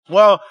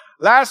Well,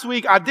 last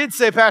week I did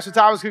say Pastor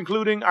Todd was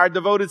concluding our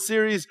devoted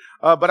series,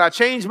 but I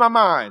changed my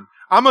mind.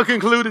 I'm going to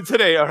conclude it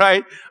today, all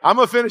right? I'm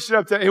going to finish it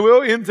up today. It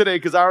will end today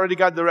because I already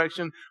got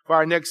direction for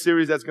our next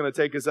series that's going to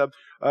take us up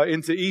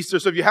into Easter.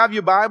 So if you have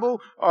your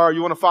Bible or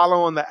you want to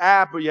follow on the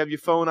app or you have your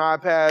phone,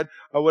 iPad,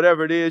 or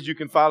whatever it is, you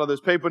can follow. There's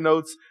paper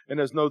notes and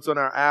there's notes on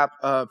our app.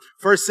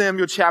 1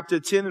 Samuel chapter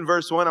 10 and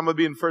verse 1. I'm going to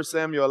be in 1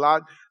 Samuel a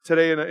lot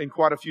today in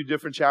quite a few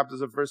different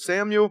chapters of 1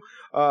 Samuel.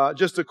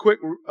 Just a quick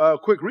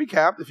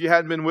recap if you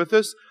hadn't been with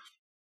us.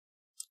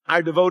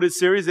 Our devoted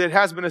series, it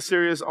has been a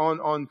series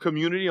on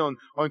community, on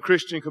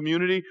Christian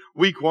community.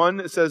 Week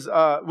 1, it says,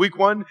 week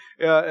 1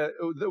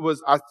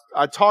 was,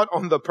 I taught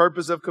on the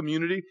purpose of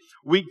community.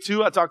 Week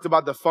 2, I talked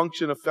about the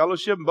function of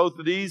fellowship. And both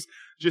of these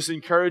just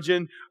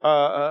encouraging,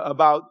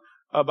 about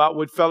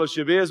what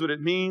fellowship is, what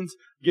it means,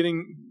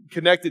 getting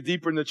connected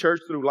deeper in the church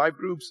through life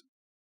groups.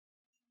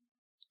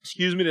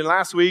 Then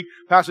last week,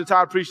 Pastor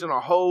Todd preached on a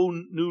whole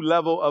new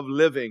level of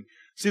living.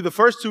 See, the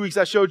first 2 weeks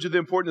I showed you the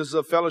importance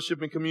of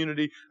fellowship and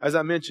community, as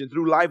I mentioned,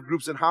 through life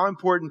groups and how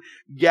important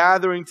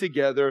gathering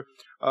together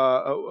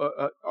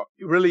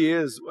really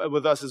is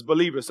with us as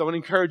believers. So I want to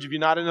encourage you, if you're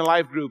not in a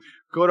life group,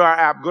 go to our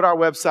app, go to our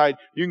website.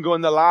 You can go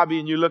in the lobby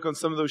and you look on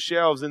some of those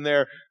shelves in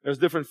there. There's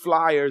different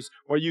flyers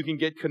where you can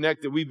get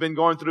connected. We've been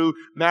going through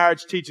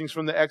marriage teachings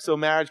from the XO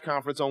Marriage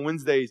Conference on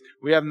Wednesdays.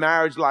 We have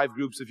marriage life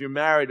groups if you're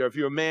married or if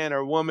you're a man or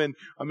a woman.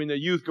 The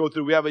youth go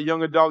through. We have a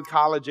young adult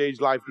college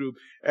age life group.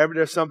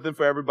 There's something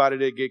for everybody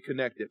to get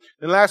connected.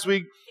 And last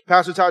week,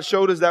 Pastor Todd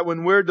showed us that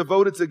when we're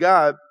devoted to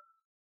God,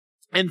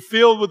 and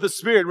filled with the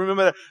Spirit.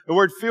 Remember that the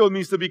word filled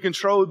means to be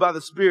controlled by the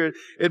Spirit.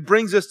 It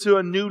brings us to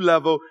a new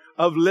level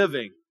of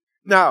living.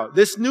 Now,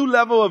 this new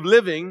level of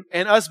living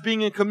and us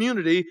being in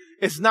community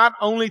is not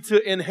only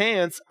to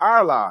enhance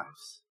our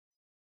lives.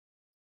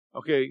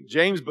 Okay,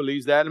 James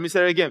believes that. Let me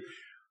say it again.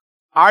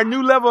 Our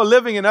new level of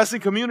living and us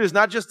in community is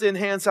not just to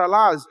enhance our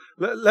lives.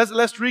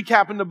 Let's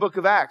recap in the book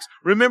of Acts.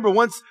 Remember,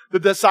 once the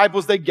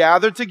disciples, they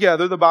gathered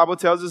together, the Bible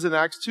tells us in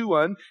Acts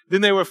 2:1,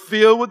 then they were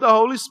filled with the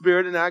Holy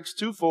Spirit in Acts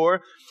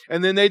 2:4,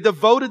 and then they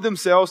devoted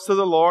themselves to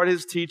the Lord,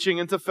 His teaching,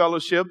 and to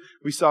fellowship.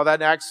 We saw that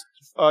in Acts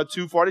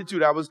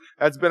 2:42.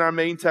 That's been our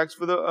main text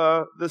for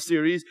the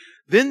series.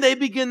 Then they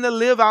begin to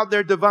live out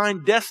their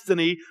divine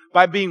destiny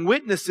by being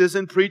witnesses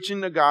and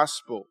preaching the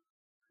gospel.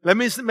 Let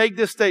me make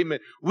this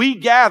statement. We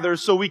gather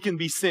so we can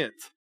be sent.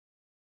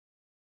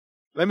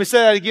 Let me say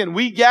that again.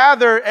 We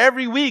gather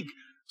every week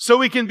so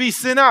we can be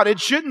sent out.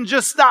 It shouldn't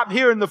just stop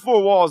here in the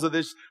four walls of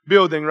this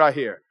building right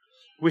here.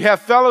 We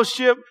have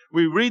fellowship.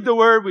 We read the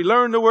Word. We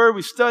learn the Word.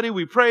 We study.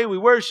 We pray. We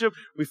worship.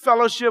 We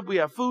fellowship. We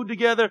have food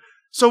together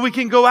so we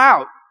can go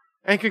out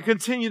and can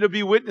continue to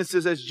be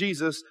witnesses as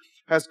Jesus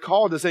has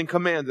called us and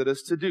commanded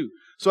us to do.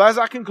 So as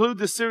I conclude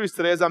this series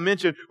today, as I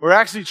mentioned, we're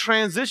actually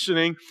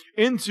transitioning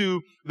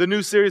into the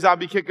new series I'll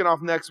be kicking off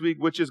next week,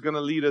 which is going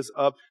to lead us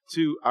up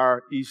to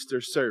our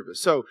Easter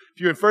service. So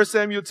if you're in 1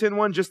 Samuel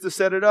 10:1, just to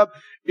set it up,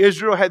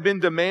 Israel had been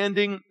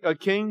demanding a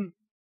king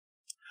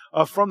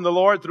from the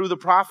Lord through the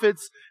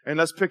prophets. And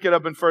let's pick it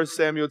up in 1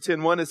 Samuel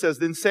 10:1. It says,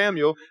 Then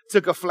Samuel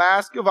took a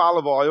flask of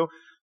olive oil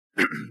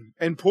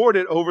and poured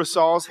it over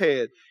Saul's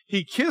head.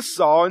 He kissed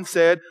Saul and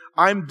said,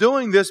 I'm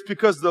doing this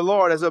because the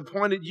Lord has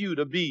appointed you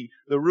to be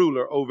the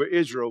ruler over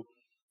Israel,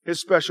 His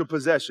special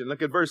possession.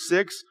 Look at verse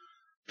 6.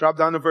 Drop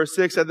down to verse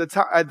 6.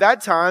 At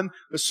that time,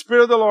 the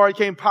Spirit of the Lord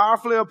came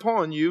powerfully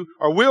upon you,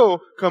 or will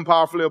come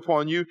powerfully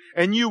upon you,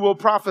 and you will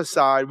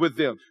prophesy with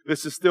them.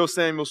 This is still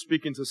Samuel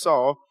speaking to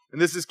Saul.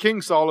 And this is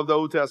King Saul of the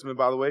Old Testament,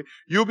 by the way.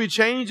 You'll be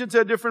changed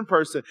into a different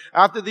person.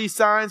 After these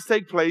signs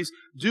take place,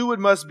 do what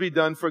must be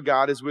done, for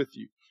God is with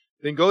you.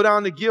 Then go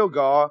down to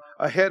Gilgal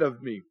ahead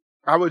of me.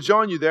 I will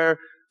join you there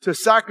to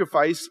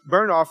sacrifice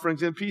burnt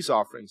offerings and peace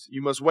offerings.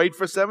 You must wait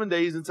for 7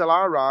 days until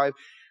I arrive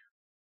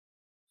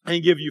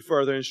and give you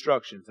further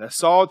instructions. As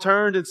Saul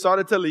turned and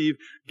started to leave,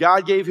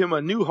 God gave him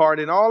a new heart,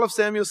 and all of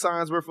Samuel's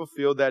signs were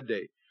fulfilled that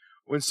day.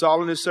 When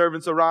Saul and his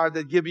servants arrived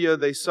at Gibeah,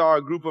 they saw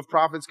a group of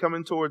prophets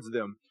coming towards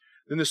them.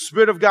 Then the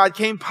Spirit of God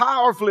came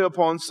powerfully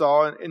upon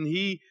Saul, and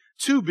he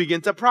too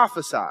began to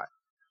prophesy.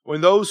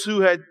 When those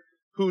who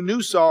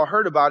knew Saul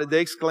heard about it,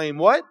 they exclaimed,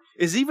 What?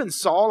 Is even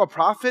Saul a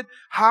prophet?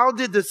 How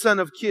did the son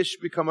of Kish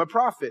become a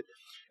prophet?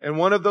 And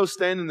one of those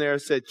standing there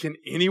said, Can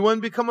anyone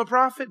become a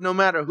prophet, no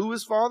matter who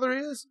his father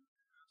is?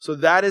 So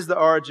that is the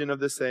origin of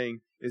the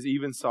saying, is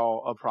even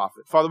Saul a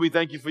prophet? Father, we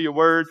thank you for your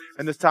word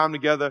and this time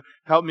together.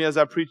 Help me as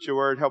I preach your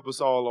word. Help us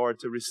all, Lord,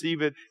 to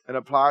receive it and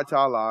apply it to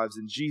our lives.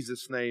 In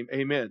Jesus' name,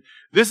 amen.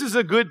 This is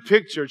a good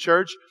picture,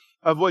 church,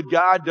 of what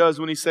God does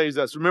when He saves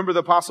us. Remember, the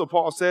Apostle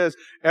Paul says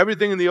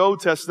everything in the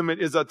Old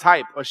Testament is a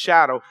type, a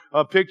shadow,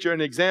 a picture, an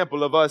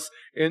example of us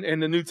in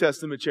the New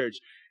Testament church.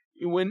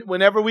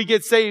 Whenever we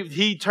get saved,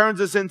 He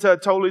turns us into a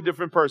totally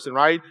different person,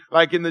 right?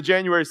 Like in the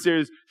January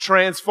series,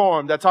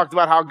 Transformed. I talked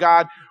about how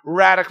God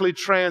radically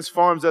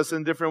transforms us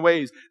in different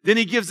ways. Then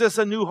He gives us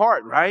a new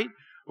heart, right?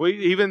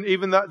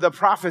 Even the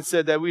prophet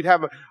said that we'd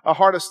have a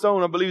heart of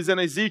stone. I believe it's in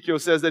Ezekiel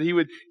says that he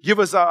would give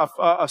us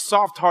a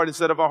soft heart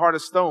instead of a heart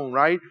of stone,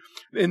 right?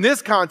 In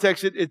this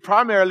context, it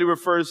primarily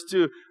refers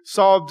to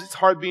Saul's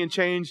heart being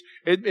changed.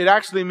 It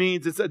actually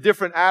means it's a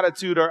different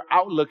attitude or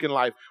outlook in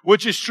life,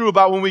 which is true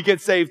about when we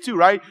get saved too,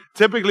 right?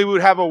 Typically, we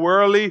would have a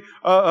worldly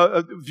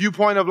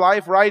viewpoint of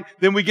life, right?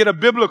 Then we get a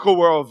biblical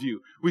worldview.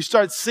 We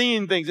start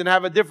seeing things and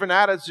have a different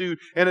attitude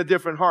and a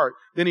different heart.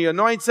 Then He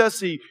anoints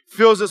us. He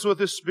fills us with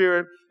His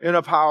Spirit in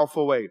a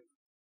powerful way.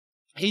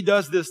 He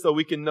does this so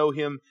we can know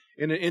Him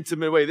in an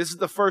intimate way. This is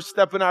the first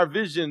step in our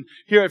vision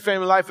here at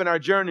Family Life, in our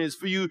journey, is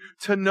for you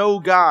to know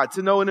God,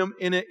 to know Him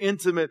in an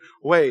intimate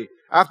way.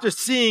 After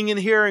seeing and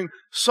hearing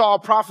Saul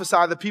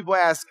prophesy, the people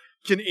ask,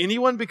 can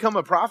anyone become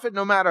a prophet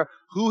no matter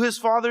who his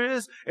father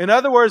is? In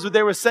other words, what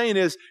they were saying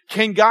is,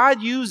 can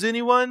God use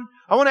anyone?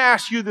 I want to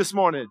ask you this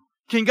morning,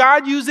 can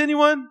God use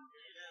anyone?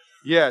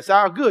 Yes.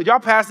 Good. Y'all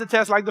passed the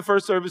test like the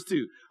first service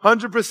too.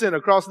 100%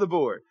 across the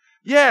board.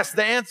 Yes.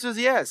 The answer is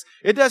yes.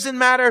 It doesn't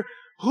matter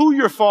who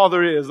your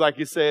father is, like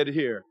you said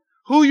here,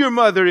 who your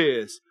mother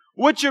is,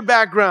 what your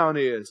background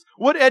is,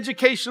 what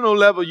educational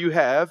level you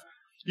have,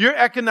 your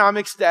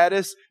economic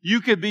status, you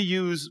could be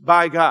used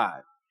by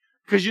God.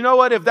 Because you know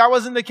what? If that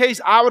wasn't the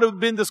case, I would have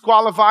been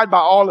disqualified by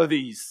all of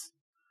these.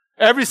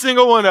 Every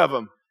single one of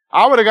them.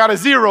 I would have got a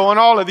 0 on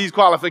all of these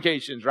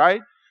qualifications,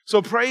 right?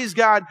 So praise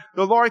God,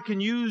 the Lord can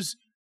use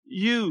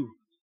you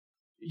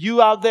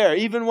out there,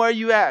 even where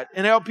you at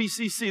in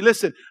LPCC.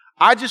 Listen,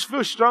 I just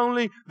feel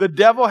strongly the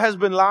devil has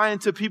been lying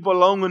to people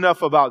long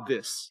enough about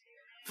this.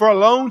 For a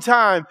long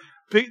time,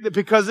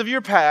 because of your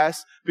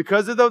past,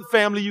 because of the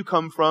family you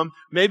come from,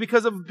 maybe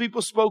because of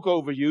people spoke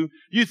over you,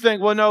 you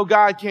think, well, no,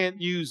 God can't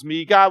use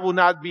me. God will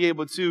not be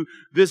able to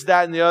this,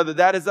 that, and the other.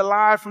 That is a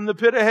lie from the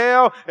pit of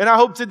hell. And I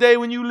hope today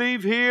when you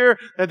leave here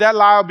that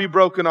lie will be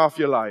broken off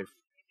your life.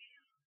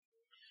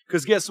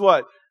 Because guess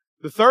what?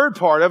 The third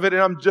part of it,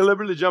 and I'm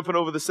deliberately jumping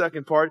over the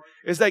second part,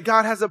 is that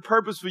God has a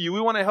purpose for you. We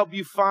want to help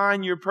you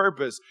find your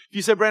purpose. If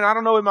you say, Brandon, I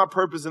don't know what my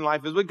purpose in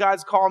life is, what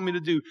God's called me to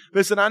do.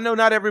 Listen, I know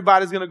not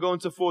everybody's going to go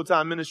into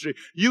full-time ministry.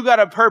 You got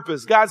a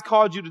purpose. God's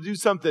called you to do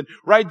something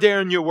right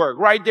there in your work,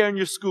 right there in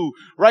your school,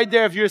 right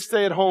there if you're a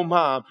stay-at-home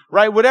mom,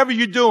 right? Whatever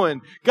you're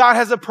doing, God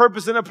has a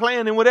purpose and a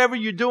plan. And whatever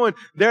you're doing,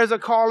 there's a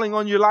calling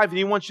on your life, and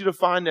He wants you to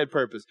find that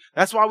purpose.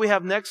 That's why we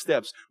have Next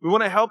Steps. We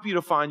want to help you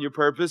to find your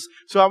purpose.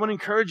 So I want to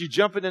encourage you,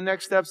 jump into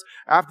Next Steps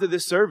after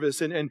this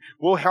service, and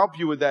we'll help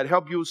you with that,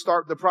 help you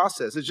start the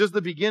process. It's just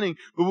the beginning,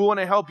 but we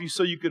want to help you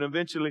so you can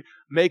eventually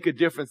make a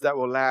difference that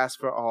will last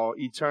for all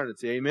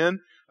eternity. Amen?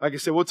 Like I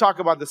said, we'll talk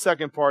about the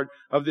second part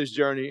of this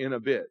journey in a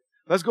bit.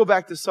 Let's go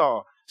back to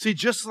Saul. See,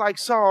 just like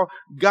Saul,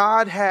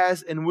 God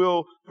has and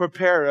will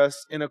prepare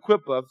us and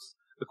equip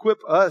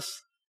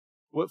us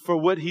for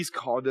what He's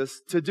called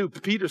us to do.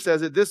 Peter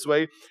says it this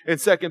way in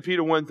 2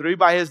 Peter 1:3,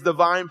 by His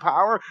divine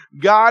power,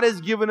 God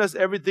has given us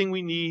everything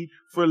we need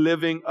for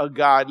living a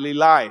godly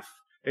life.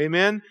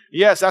 Amen?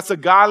 Yes, that's a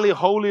godly,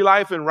 holy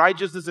life in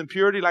righteousness and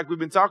purity like we've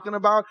been talking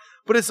about,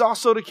 but it's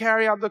also to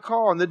carry out the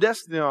call and the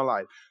destiny of our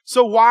life.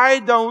 So why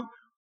don't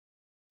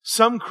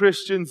some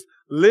Christians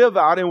live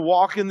out and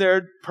walk in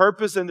their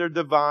purpose and their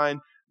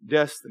divine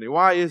destiny?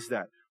 Why is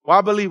that? Well,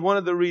 I believe one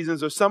of the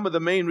reasons, or some of the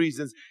main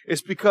reasons,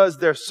 is because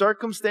their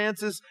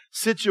circumstances,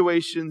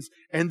 situations,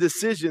 and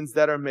decisions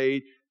that are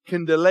made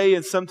can delay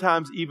and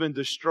sometimes even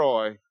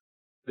destroy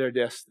their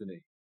destiny.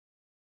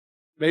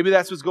 Maybe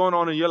that's what's going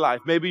on in your life.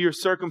 Maybe your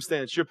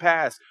circumstance, your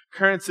past,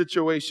 current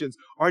situations,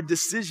 or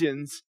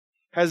decisions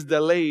has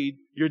delayed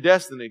your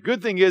destiny.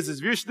 Good thing is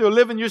if you're still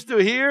living, you're still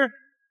here,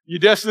 your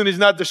destiny is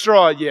not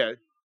destroyed yet.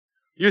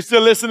 You're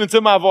still listening to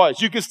my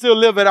voice. You can still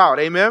live it out.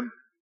 Amen?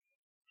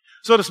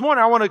 So this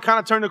morning, I want to kind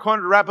of turn the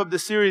corner to wrap up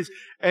this series,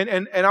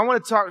 and I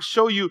want to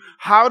show you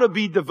how to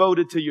be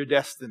devoted to your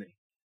destiny.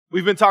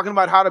 We've been talking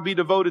about how to be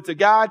devoted to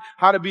God,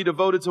 how to be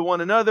devoted to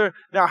one another.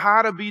 Now,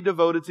 how to be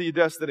devoted to your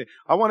destiny.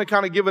 I want to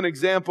kind of give an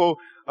example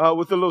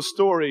with a little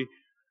story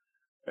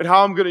and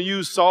how I'm going to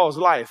use Saul's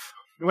life.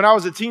 When I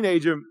was a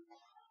teenager,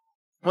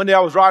 one day I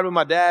was riding with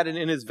my dad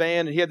in his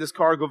van, and he had this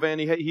cargo van.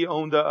 He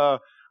owned a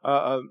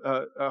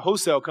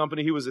wholesale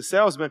company. He was a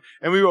salesman,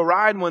 and we were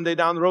riding one day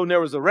down the road, and there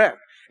was a wreck.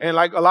 And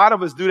like a lot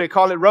of us do, they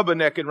call it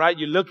rubbernecking, right?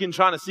 You're looking,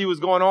 trying to see what's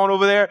going on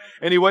over there.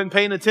 And he wasn't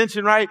paying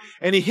attention, right?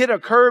 And he hit a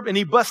curb and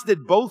he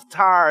busted both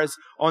tires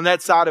on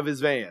that side of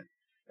his van.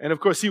 And of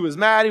course, he was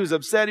mad. He was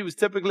upset. He was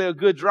typically a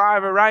good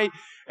driver, right?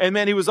 And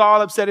man, he was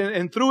all upset.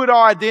 And through it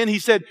all, at the end, he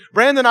said,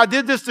 Brandon, I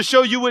did this to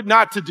show you what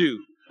not to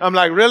do. I'm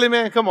like, really,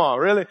 man? Come on,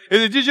 really?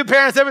 Did your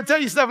parents ever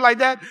tell you stuff like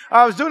that?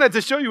 I was doing that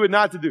to show you what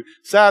not to do.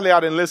 Sadly, I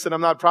didn't listen.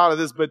 I'm not proud of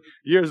this, but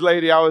years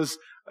later, I was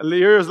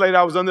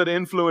under the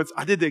influence.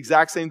 I did the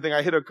exact same thing.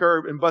 I hit a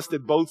curb and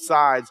busted both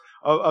sides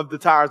of the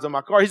tires on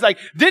my car. He's like,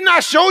 didn't I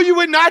show you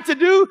what not to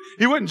do?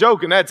 He wasn't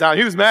joking that time.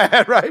 He was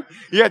mad, right?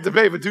 He had to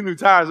pay for 2 new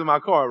tires on my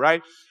car,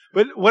 right?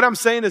 But what I'm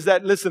saying is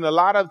that, listen, a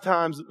lot of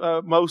times,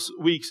 most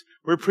weeks,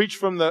 we're preached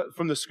from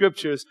the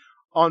scriptures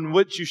on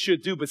what you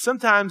should do. But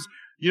sometimes,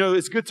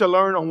 it's good to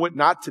learn on what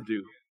not to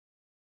do.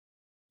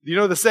 You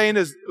know, the saying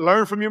is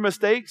learn from your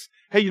mistakes.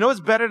 Hey, you know what's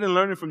better than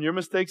learning from your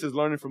mistakes is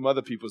learning from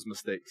other people's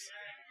mistakes.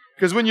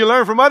 Because when you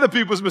learn from other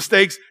people's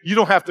mistakes, you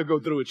don't have to go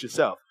through it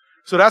yourself.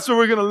 So that's what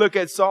we're going to look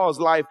at Saul's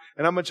life.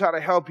 And I'm going to try to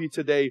help you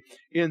today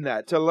in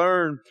that, to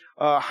learn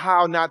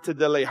how not to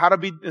delay, how to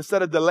be,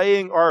 instead of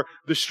delaying or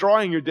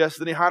destroying your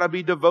destiny, how to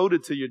be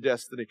devoted to your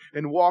destiny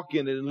and walk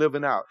in it and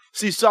living out.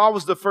 See, Saul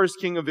was the first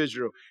king of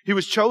Israel. He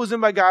was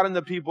chosen by God and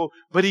the people,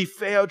 but he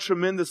failed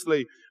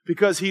tremendously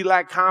because he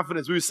lacked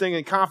confidence. We were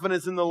singing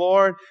confidence in the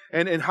Lord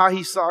and how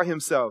he saw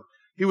himself.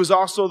 He was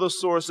also the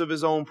source of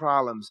his own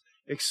problems,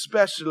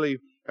 especially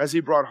as he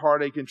brought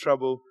heartache and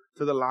trouble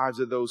to the lives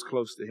of those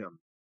close to him.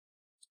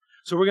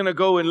 So we're going to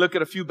go and look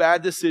at a few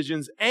bad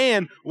decisions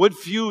and what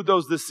fueled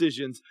those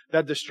decisions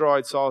that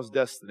destroyed Saul's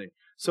destiny.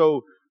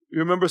 So you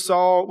remember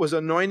Saul was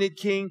anointed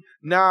king.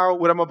 Now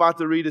what I'm about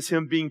to read is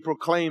him being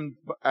proclaimed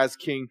as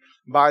king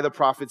by the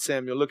prophet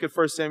Samuel. Look at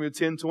 1 Samuel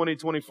 10, 20,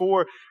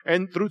 24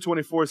 and through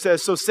 24. It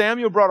says, so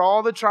Samuel brought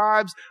all the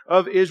tribes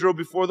of Israel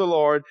before the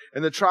Lord,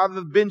 and the tribe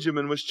of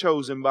Benjamin was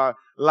chosen by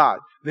Lot.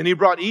 Then he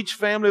brought each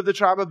family of the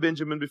tribe of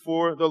Benjamin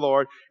before the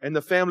Lord, and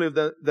the family of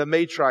the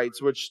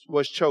Matrites which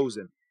was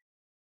chosen.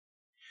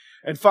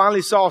 And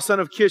finally, Saul, son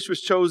of Kish,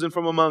 was chosen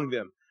from among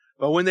them.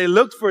 But when they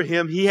looked for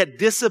him, he had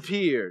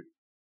disappeared.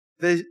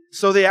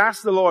 So they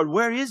asked the Lord,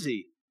 where is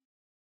he?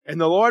 And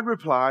the Lord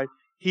replied,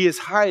 he is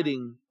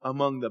hiding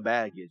among the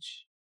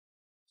baggage.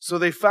 So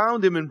they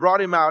found him and brought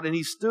him out, and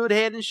he stood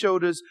head and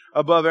shoulders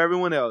above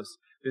everyone else.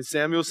 Then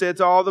Samuel said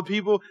to all the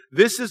people,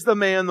 this is the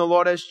man the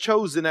Lord has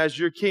chosen as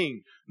your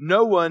king.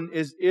 No one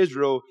in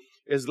Israel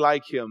is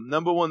like him.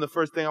 Number one, the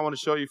first thing I want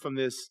to show you from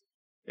this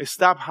is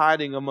stop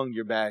hiding among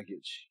your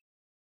baggage.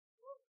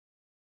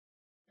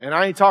 And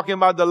I ain't talking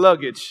about the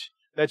luggage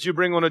that you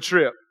bring on a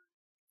trip.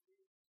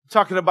 I'm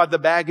talking about the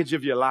baggage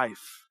of your life.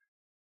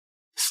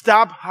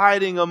 Stop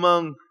hiding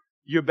among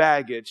your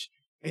baggage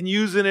and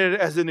using it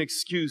as an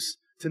excuse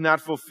to not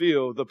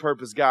fulfill the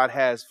purpose God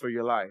has for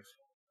your life.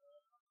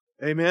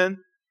 Amen?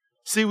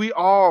 See, we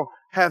all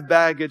have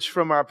baggage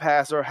from our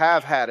past or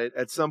have had it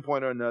at some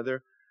point or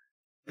another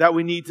that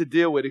we need to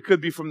deal with. It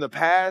could be from the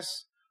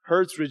past,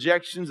 hurts,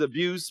 rejections,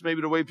 abuse,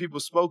 maybe the way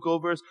people spoke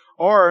over us,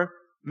 or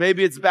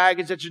maybe it's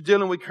baggage that you're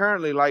dealing with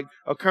currently, like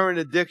a current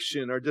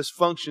addiction or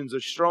dysfunctions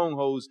or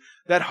strongholds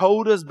that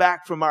hold us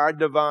back from our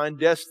divine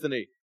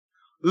destiny.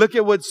 Look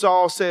at what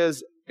Saul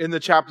says in the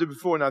chapter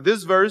before. Now,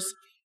 this verse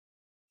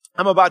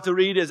I'm about to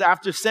read is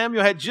after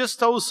Samuel had just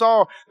told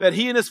Saul that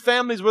he and his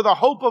families were the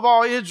hope of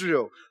all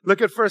Israel.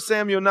 Look at 1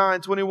 Samuel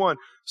 9:21.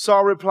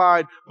 Saul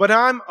replied, but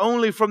I'm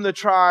only from the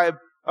tribe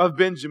of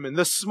Benjamin,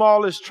 the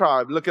smallest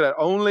tribe. Look at that.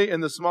 Only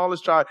in the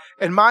smallest tribe.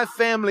 And my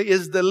family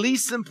is the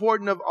least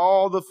important of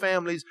all the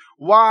families.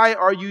 Why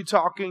are you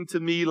talking to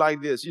me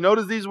like this? You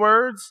notice these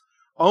words?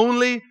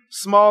 Only,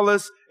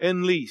 smallest,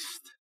 and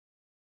least.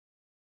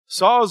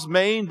 Saul's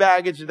main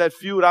baggage that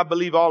fueled, I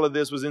believe, all of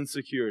this was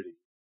insecurity.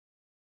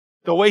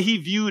 The way he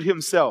viewed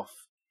himself.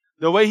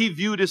 The way he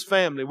viewed his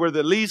family. We're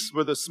the least,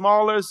 we're the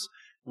smallest.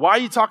 Why are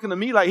you talking to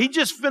me like? He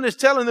just finished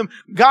telling them,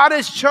 God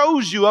has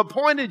chose you,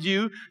 appointed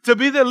you to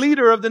be the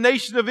leader of the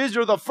nation of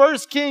Israel, the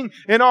first king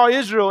in all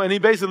Israel. And he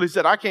basically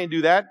said, I can't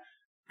do that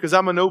because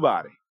I'm a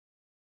nobody.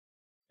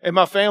 And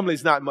my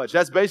family's not much.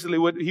 That's basically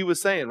what he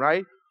was saying,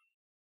 right?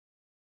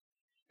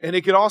 And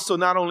it could also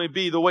not only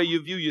be the way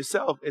you view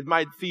yourself, it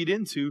might feed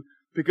into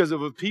because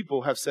of what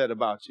people have said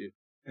about you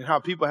and how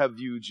people have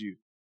viewed you.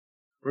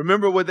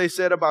 Remember what they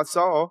said about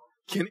Saul.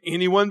 Can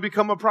anyone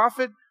become a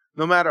prophet?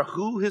 No matter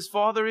who his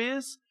father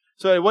is.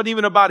 So it wasn't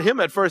even about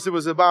him at first. It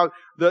was about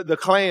the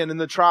clan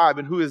and the tribe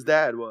and who his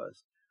dad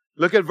was.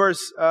 Look at 1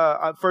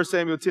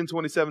 Samuel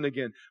 10:27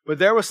 again. But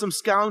there were some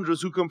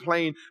scoundrels who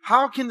complained,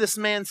 how can this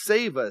man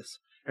save us?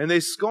 And they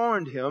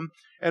scorned him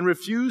and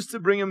refused to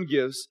bring him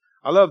gifts.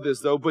 I love this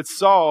though, but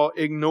Saul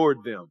ignored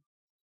them.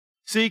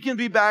 See, it can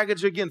be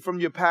baggage again from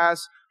your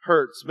past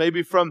hurts.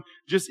 Maybe from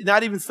just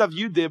not even stuff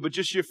you did, but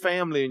just your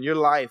family and your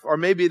life. Or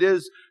maybe it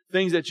is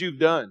things that you've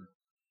done.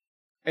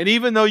 And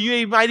even though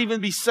you might even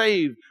be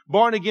saved,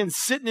 born again,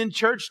 sitting in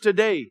church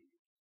today,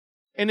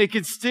 and it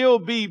could still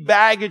be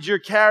baggage you're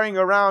carrying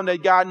around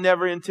that God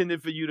never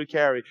intended for you to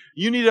carry.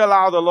 You need to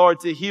allow the Lord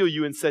to heal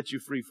you and set you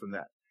free from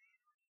that.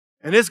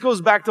 And this goes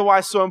back to why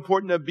it's so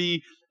important to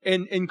be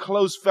in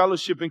close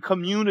fellowship and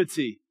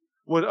community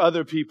with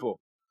other people,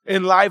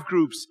 in life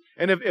groups.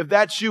 And if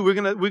that's you, we're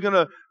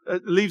gonna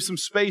leave some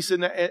space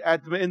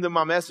at the end of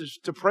my message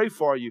to pray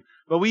for you.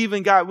 But we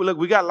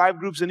got life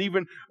groups, and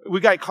even we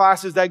got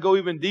classes that go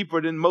even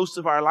deeper than most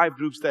of our life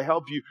groups to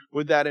help you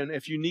with that. And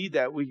if you need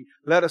that,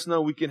 let us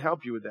know. We can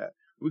help you with that.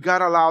 We got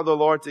to allow the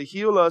Lord to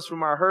heal us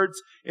from our hurts,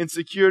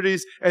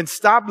 insecurities, and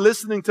stop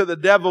listening to the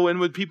devil and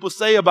what people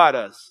say about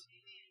us.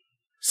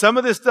 Some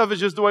of this stuff is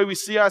just the way we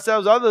see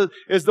ourselves. Other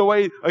is the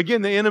way,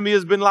 again, the enemy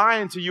has been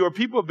lying to you, or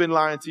people have been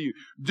lying to you.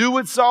 Do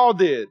what Saul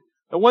did.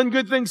 The one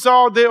good thing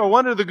Saul did, or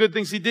one of the good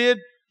things he did,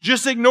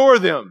 just ignore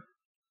them.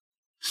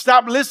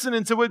 Stop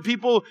listening to what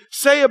people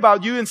say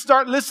about you and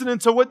start listening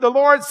to what the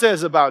Lord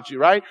says about you,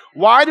 right?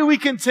 Why do we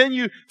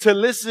continue to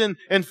listen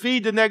and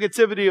feed the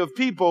negativity of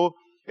people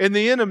in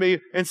the enemy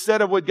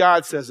instead of what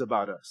God says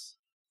about us.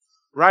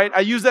 Right? I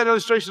used that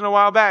illustration a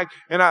while back,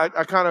 and I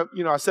kind of,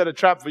 I set a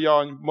trap for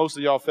y'all, and most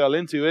of y'all fell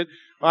into it.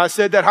 I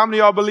said that how many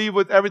of y'all believe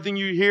with everything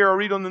you hear or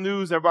read on the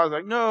news? Everybody's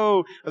like,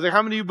 no. I was like,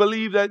 how many of you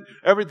believe that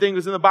everything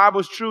that's in the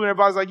Bible is true? And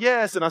everybody's like,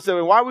 yes. And I said,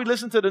 well, why do we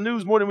listen to the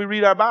news more than we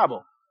read our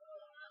Bible?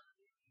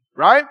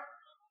 Right?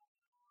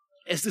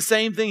 It's the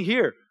same thing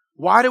here.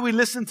 Why do we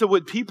listen to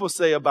what people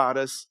say about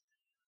us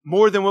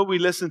more than what we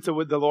listen to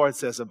what the Lord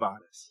says about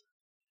us?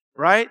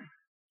 Right?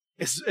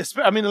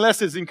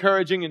 Unless it's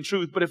encouraging and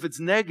truth, but if it's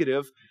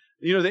negative,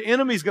 the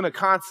enemy's going to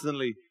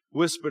constantly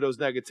whisper those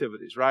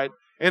negativities, right?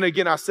 And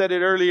again, I said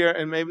it earlier,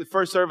 and maybe the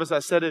first service I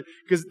said it,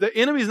 because the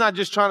enemy's not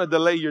just trying to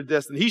delay your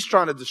destiny. He's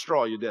trying to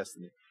destroy your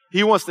destiny.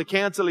 He wants to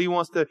cancel. He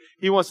wants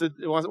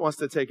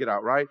to take it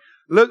out, right?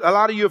 Look, a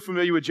lot of you are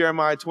familiar with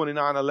Jeremiah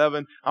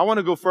 29:11. I want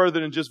to go further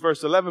than just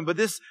verse 11, but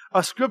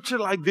a scripture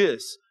like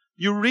this,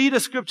 you read a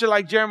scripture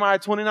like Jeremiah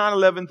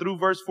 29:11 through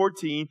verse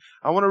 14.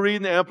 I want to read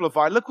in the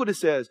Amplified. Look what it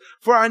says.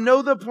 For I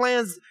know the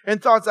plans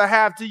and thoughts I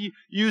have to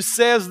you,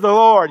 says the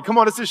Lord. Come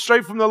on, this is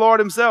straight from the Lord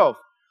himself.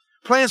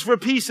 Plans for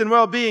peace and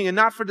well-being and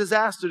not for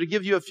disaster, to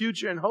give you a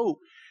future and hope.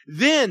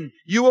 Then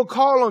you will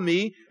call on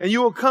me and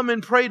you will come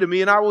and pray to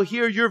me, and I will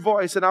hear your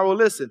voice and I will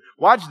listen.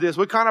 Watch this.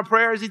 What kind of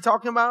prayer is he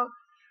talking about?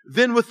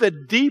 Then with a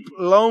deep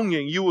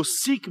longing, you will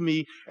seek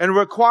me and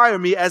require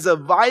me as a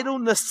vital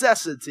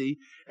necessity,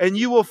 and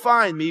you will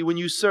find me when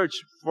you search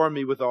for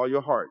me with all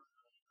your heart.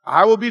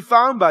 I will be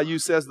found by you,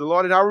 says the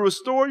Lord, and I will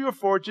restore your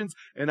fortunes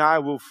and I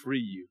will free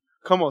you.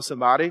 Come on,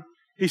 somebody.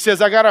 He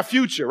says, I got a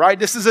future, right?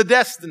 This is a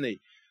destiny.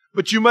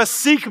 But you must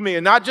seek me,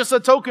 and not just a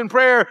token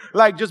prayer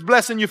like just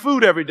blessing your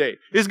food every day.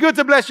 It's good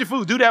to bless your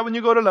food. Do that when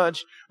you go to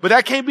lunch. But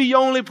that can't be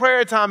your only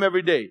prayer time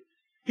every day.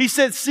 He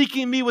said,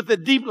 seeking me with a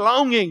deep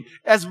longing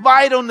as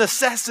vital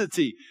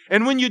necessity.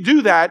 And when you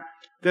do that,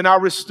 then I'll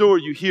restore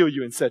you, heal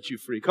you, and set you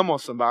free. Come on,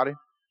 somebody.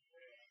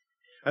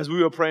 As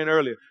we were praying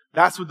earlier,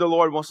 that's what the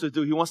Lord wants to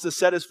do. He wants to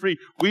set us free.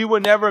 We were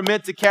never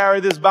meant to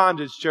carry this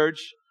bondage, church.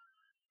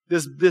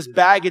 This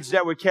baggage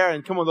that we're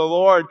carrying. Come on, the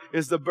Lord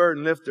is the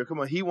burden lifter. Come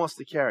on, He wants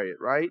to carry it,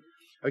 right?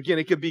 Again,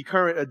 it could be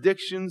current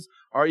addictions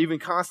or even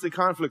constant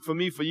conflict. For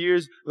me, for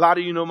years, a lot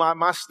of you know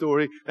my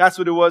story. That's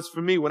what it was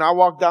for me. When I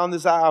walked down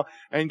this aisle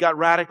and got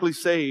radically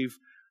saved,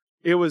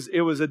 it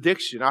was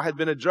addiction. I had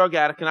been a drug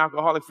addict and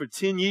alcoholic for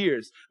 10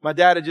 years. My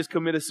dad had just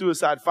committed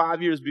suicide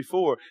 5 years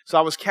before. So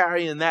I was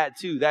carrying that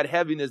too, that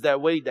heaviness,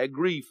 that weight, that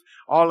grief,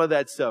 all of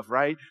that stuff,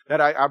 right? That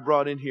I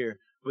brought in here.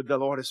 But the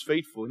Lord is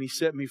faithful, and He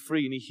set me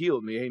free, and He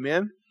healed me.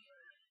 Amen?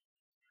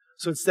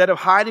 So instead of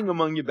hiding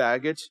among your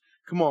baggage,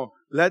 come on,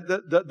 let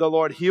the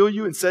Lord heal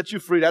you and set you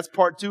free. That's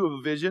part 2 of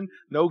a vision.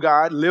 Know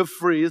God, live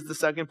free is the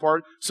second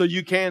part, so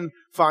you can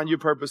find your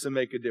purpose and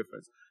make a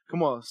difference.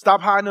 Come on,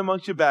 stop hiding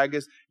amongst your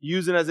baggage,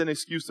 use it as an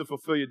excuse to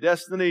fulfill your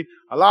destiny.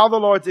 Allow the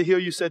Lord to heal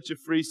you, set you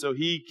free, so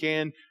He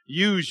can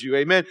use you.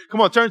 Amen? Come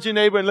on, turn to your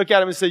neighbor and look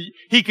at him and say,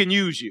 He can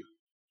use you.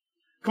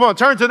 Come on,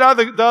 turn to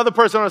the other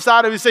person on the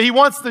side of you and say, He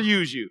wants to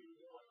use you.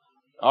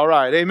 All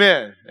right.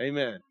 Amen.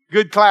 Amen.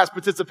 Good class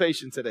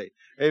participation today.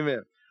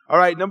 Amen. All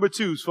right. Number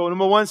 2. So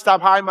number 1, stop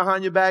hiding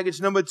behind your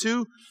baggage. Number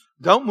 2,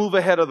 don't move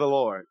ahead of the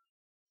Lord.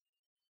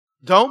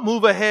 Don't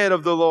move ahead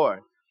of the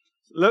Lord.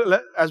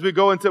 As we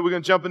go into, we're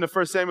going to jump into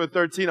 1 Samuel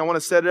 13. I want to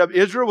set it up.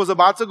 Israel was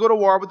about to go to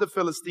war with the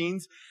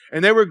Philistines,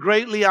 and they were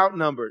greatly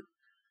outnumbered.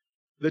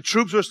 The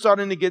troops were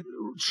starting to get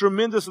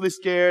tremendously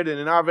scared, and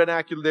in our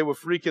vernacular, they were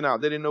freaking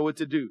out. They didn't know what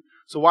to do.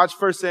 So watch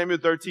 1 Samuel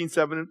 13,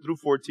 7 through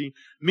 14.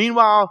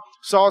 Meanwhile,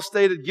 Saul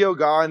stayed at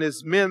Gilgal, and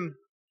his men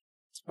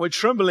were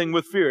trembling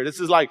with fear. This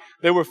is like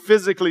they were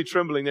physically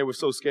trembling. They were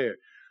so scared.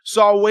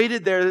 Saul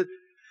waited there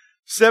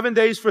 7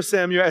 days for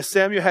Samuel, as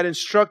Samuel had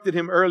instructed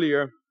him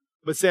earlier,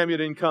 but Samuel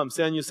didn't come.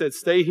 Samuel said,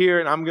 stay here,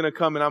 and I'm going to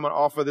come, and I'm going to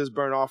offer this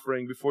burnt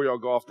offering before y'all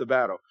go off to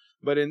battle.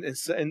 But in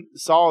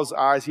Saul's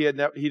eyes, he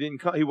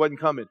wasn't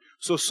coming.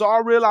 So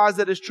Saul realized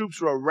that his troops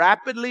were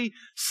rapidly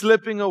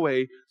slipping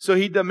away. So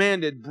he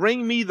demanded,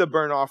 bring me the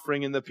burnt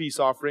offering and the peace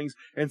offerings.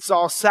 And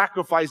Saul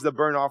sacrificed the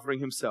burnt offering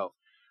himself.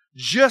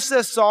 Just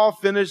as Saul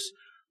finished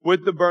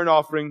with the burnt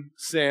offering,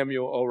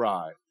 Samuel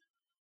arrived.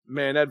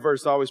 Man, that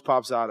verse always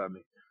pops out at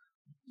me.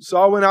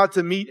 Saul went out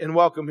to meet and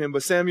welcome him.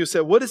 But Samuel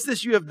said, what is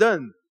this you have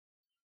done?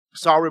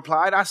 Saul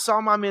replied, I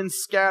saw my men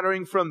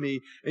scattering from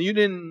me, and you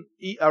didn't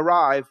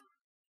arrive.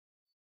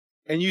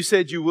 And you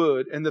said you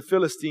would, and the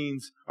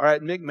Philistines are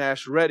at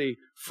Michmash ready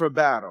for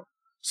battle.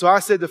 So I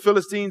said, the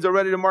Philistines are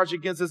ready to march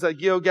against us at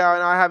Gilgal,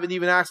 and I haven't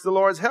even asked the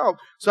Lord's help.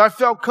 So I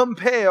felt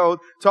compelled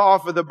to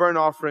offer the burnt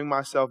offering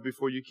myself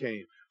before you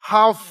came.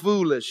 How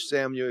foolish,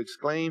 Samuel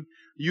exclaimed.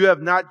 You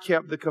have not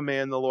kept the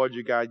command the Lord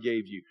your God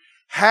gave you.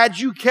 Had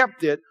you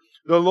kept it,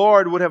 the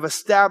Lord would have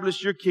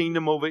established your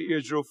kingdom over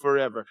Israel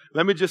forever.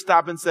 Let me just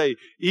stop and say,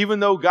 even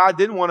though God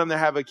didn't want him to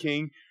have a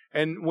king,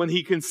 and when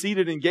He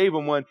conceded and gave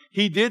him one,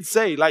 He did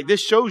say, like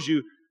this shows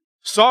you,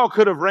 Saul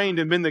could have reigned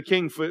and been the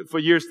king for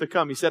years to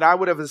come. He said, I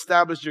would have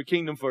established your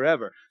kingdom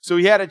forever. So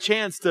he had a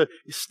chance to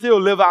still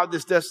live out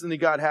this destiny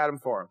God had him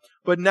for him.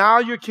 But now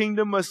your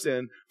kingdom must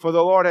end, for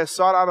the Lord has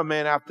sought out a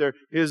man after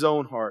His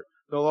own heart.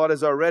 The Lord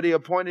has already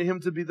appointed him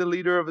to be the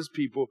leader of his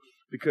people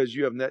because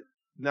you have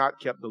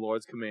not kept the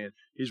Lord's command.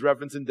 He's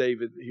referencing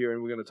David here,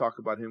 and we're going to talk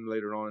about him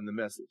later on in the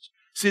message.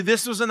 See,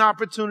 this was an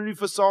opportunity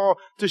for Saul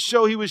to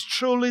show he was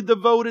truly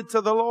devoted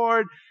to the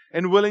Lord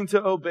and willing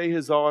to obey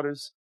his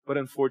orders, but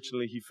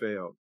unfortunately he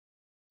failed.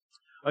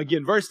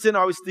 Again, verse 10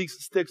 always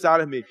sticks out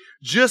at me.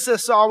 Just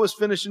as Saul was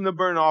finishing the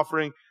burnt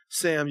offering,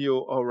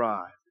 Samuel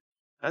arrived.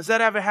 Has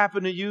that ever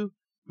happened to you?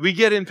 We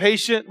get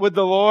impatient with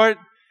the Lord,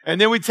 and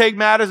then we take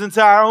matters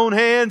into our own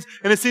hands,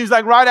 and it seems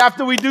like right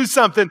after we do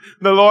something,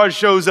 the Lord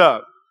shows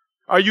up.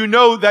 Or you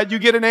know that you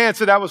get an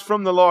answer that was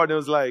from the Lord, and it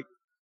was like,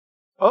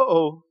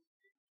 uh-oh.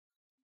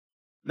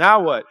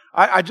 Now what?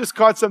 I just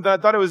caught something. I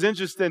thought it was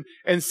interesting.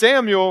 And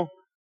Saul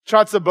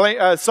tries to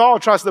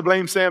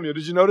blame Samuel.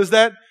 Did you notice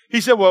that? He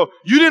said, well,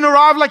 you didn't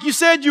arrive like you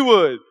said you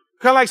would.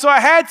 Kind of like, so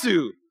I had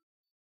to.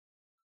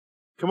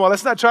 Come on,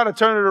 let's not try to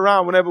turn it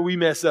around whenever we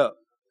mess up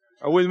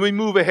or when we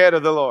move ahead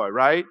of the Lord,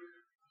 right?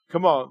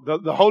 Come on.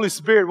 The Holy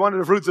Spirit, one of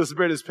the fruits of the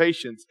Spirit is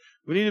patience.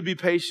 We need to be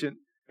patient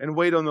and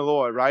wait on the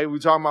Lord, right? We were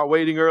talking about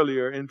waiting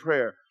earlier in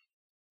prayer.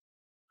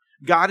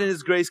 God in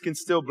His grace can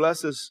still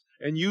bless us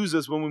and use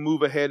us when we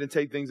move ahead and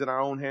take things in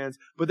our own hands,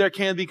 but there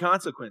can be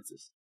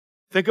consequences.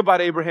 Think about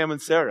Abraham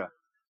and Sarah.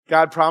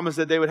 God promised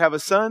that they would have a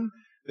son.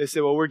 They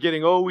said, well, we're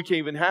getting old. We can't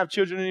even have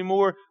children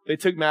anymore. They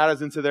took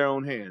matters into their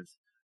own hands,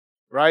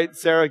 right?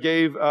 Sarah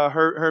gave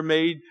her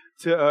maiden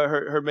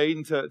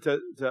to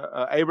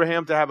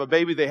Abraham to have a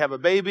baby. They have a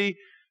baby.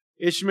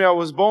 Ishmael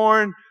was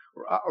born,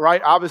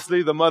 right?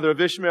 Obviously, the mother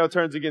of Ishmael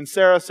turns against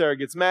Sarah. Sarah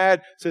gets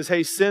mad, says,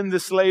 hey, send the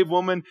slave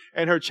woman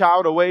and her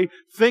child away.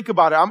 Think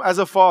about it. As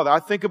a father, I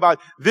think about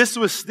this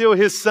was still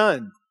his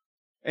son.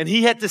 And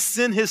he had to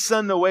send his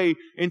son away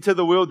into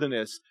the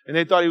wilderness. And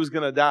they thought he was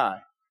going to die.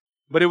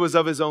 But it was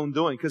of his own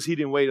doing because he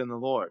didn't wait on the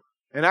Lord.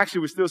 And actually,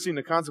 we're still seeing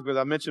the consequences.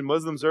 I mentioned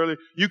Muslims earlier.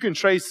 You can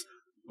trace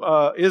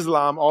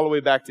Islam all the way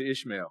back to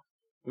Ishmael.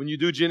 When you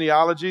do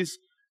genealogies,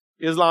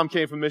 Islam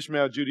came from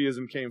Ishmael.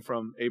 Judaism came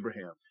from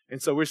Abraham.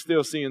 And so we're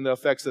still seeing the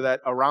effects of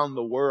that around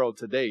the world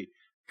today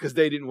because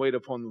they didn't wait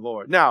upon the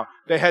Lord. Now,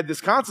 they had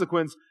this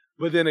consequence,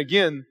 but then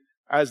again,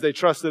 as they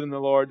trusted in the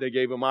Lord, they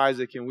gave him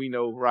Isaac, and we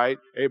know, right?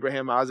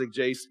 Abraham, Isaac,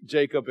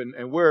 Jacob,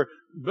 and we're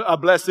a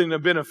blessing to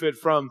benefit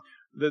from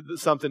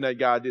something that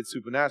God did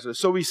supernaturally.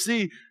 So we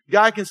see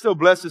God can still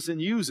bless us and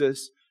use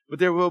us, but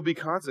there will be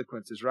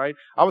consequences, right?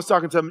 I was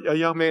talking to a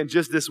young man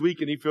just this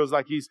week, and he feels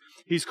like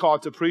he's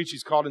called to preach.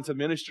 He's called into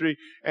ministry,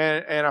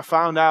 and I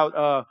found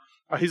out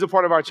he's a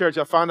part of our church.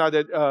 I found out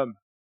that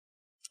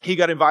he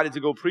got invited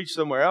to go preach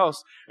somewhere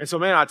else. And so,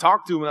 man, I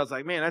talked to him and I was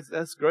like, man,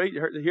 that's great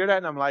to hear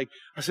that. And I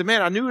said,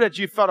 man, I knew that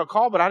you felt a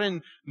call, but I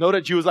didn't know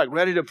that you was like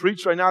ready to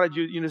preach right now. That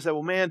you said,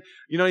 well, man,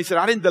 he said,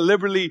 I didn't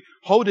deliberately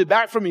hold it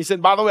back from me. He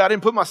said, by the way, I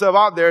didn't put myself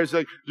out there. It's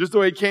like just the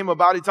way it came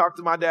about. He talked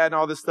to my dad and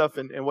all this stuff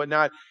and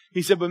whatnot.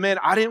 He said, but man,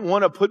 I didn't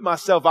want to put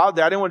myself out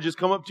there. I didn't want to just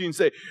come up to you and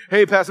say,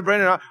 hey, Pastor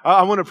Brandon,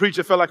 I want to preach.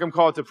 I felt like I'm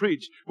called to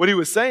preach. What he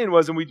was saying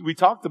was, and we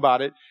talked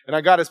about it, and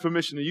I got his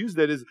permission to use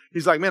that, is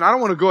he's like, man, I don't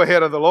want to go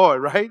ahead of the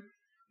Lord, right?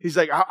 He's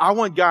like, I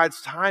want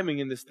God's timing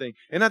in this thing.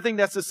 And I think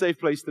that's a safe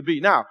place to be.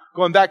 Now,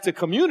 going back to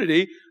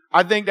community,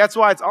 I think that's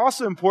why it's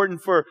also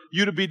important for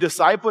you to be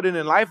discipled in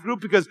a life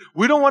group, because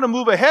we don't want to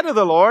move ahead of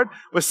the Lord,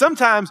 but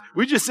sometimes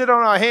we just sit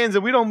on our hands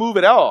and we don't move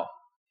at all.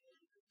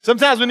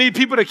 Sometimes we need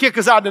people to kick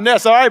us out the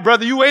nest. All right,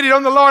 brother, you waited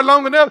on the Lord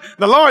long enough.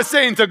 The Lord's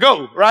saying to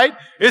go, right?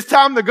 It's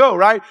time to go,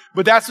 right?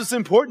 But that's what's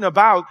important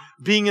about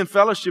being in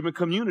fellowship and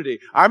community.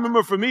 I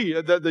remember for me,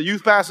 the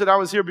youth pastor that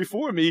was here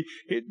before me,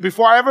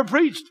 before I ever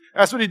preached,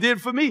 that's what he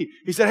did for me.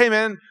 He said, hey,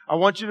 man, I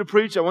want you to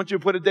preach. I want you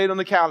to put a date on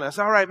the calendar. I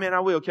said, all right, man,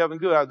 I will, Kevin.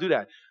 Good, I'll do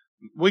that.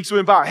 Weeks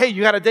went by. Hey,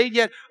 you got a date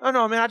yet? Oh,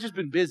 no, man, I've just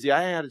been busy.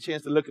 I ain't had a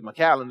chance to look at my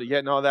calendar yet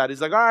and all that. He's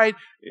like, all right,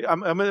 I'm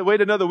going to wait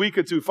another week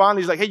or two.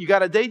 Finally, he's like, hey, you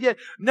got a date yet?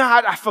 No,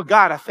 I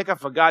forgot. I think I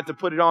forgot to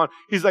put it on.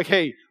 He's like,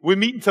 hey, we're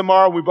meeting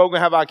tomorrow. We're both going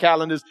to have our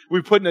calendars.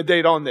 We're putting a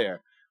date on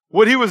there.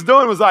 What he was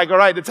doing was like, all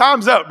right, the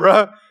time's up,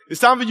 bro. It's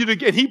time for you to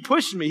get, and he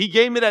pushed me. He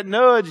gave me that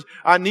nudge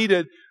I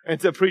needed and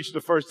to preach the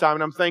first time.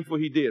 And I'm thankful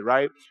he did,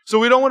 right? So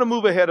we don't want to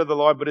move ahead of the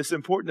Lord, but it's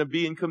important to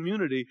be in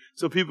community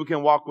so people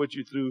can walk with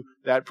you through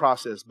that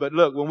process. But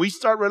look, when we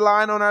start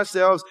relying on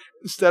ourselves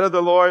instead of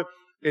the Lord,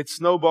 it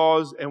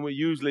snowballs and we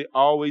usually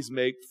always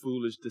make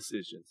foolish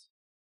decisions.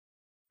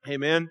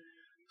 Amen.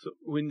 So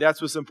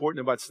that's what's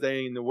important about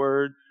staying in the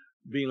Word,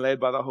 being led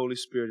by the Holy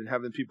Spirit, and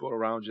having people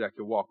around you that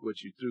can walk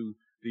with you through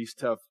these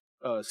tough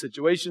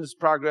situations,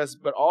 progress,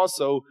 but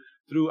also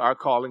through our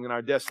calling and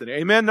our destiny.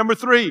 Amen. Number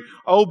 3,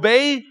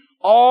 obey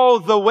all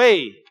the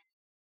way.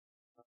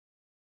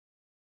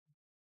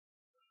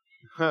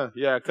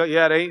 Yeah,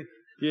 they ain't.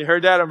 You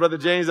heard that on Brother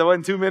James? There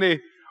wasn't too many.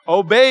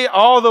 Obey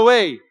all the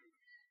way.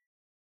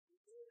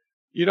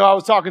 I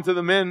was talking to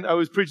the men. I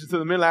was preaching to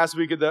the men last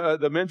week at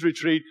the men's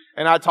retreat,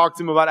 and I talked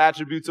to them about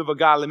attributes of a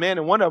godly man,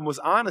 and one of them was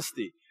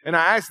honesty. And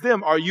I asked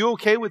them, are you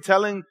okay with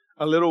telling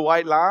a little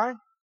white lie?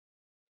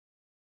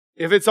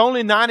 If it's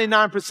only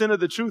 99% of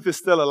the truth, it's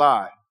still a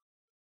lie.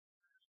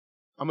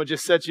 I'm going to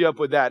just set you up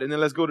with that. And then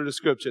let's go to the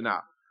scripture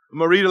now. I'm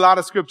going to read a lot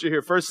of scripture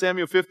here. 1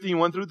 Samuel 15,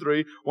 1 through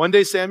 3. One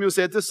day Samuel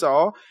said to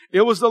Saul,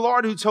 "It was the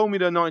Lord who told me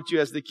to anoint you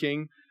as the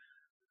king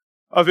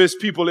of his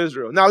people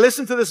Israel." Now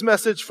listen to this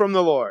message from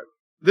the Lord.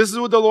 This is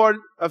what the Lord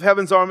of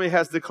heaven's army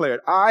has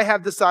declared. "I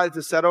have decided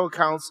to settle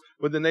accounts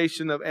with the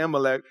nation of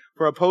Amalek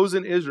for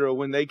opposing Israel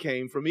when they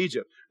came from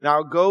Egypt.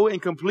 Now go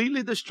and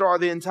completely destroy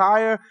the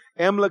entire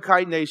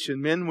Amalekite nation,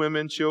 men,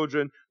 women,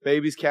 children,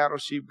 babies, cattle,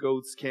 sheep,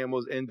 goats,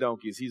 camels, and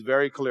donkeys." He's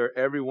very clear.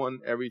 Everyone,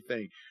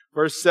 everything.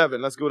 Verse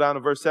 7. Let's go down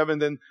to verse 7.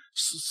 "Then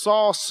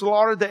Saul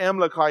slaughtered the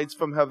Amalekites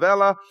from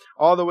Havilah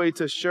all the way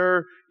to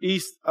Shur,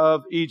 east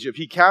of Egypt.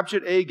 He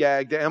captured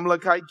Agag, the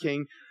Amalekite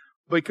king,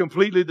 but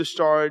completely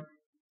destroyed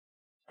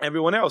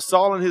everyone else.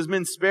 Saul and his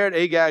men spared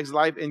Agag's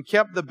life and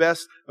kept the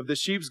best of the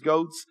sheep,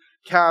 goats,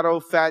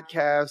 cattle, fat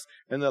calves,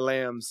 and the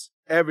lambs.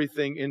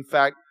 Everything, in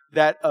fact,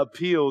 that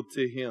appealed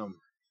to him."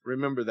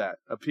 Remember that.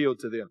 Appealed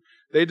to them.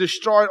 "They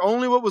destroyed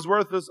only what was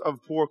worthless of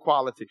poor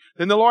quality.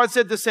 Then the Lord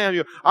said to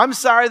Samuel, 'I'm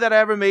sorry that I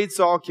ever made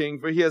Saul king,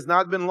 for he has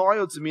not been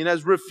loyal to me and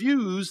has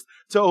refused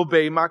to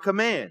obey my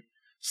command.'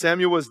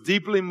 Samuel was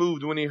deeply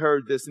moved when he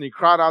heard this, and he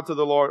cried out to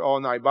the Lord all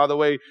night." By the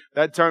way,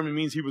 that term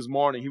means he was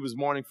mourning. He was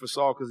mourning for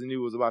Saul because he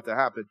knew it was about to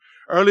happen.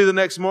 "Early the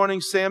next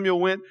morning, Samuel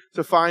went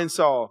to find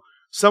Saul.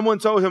 Someone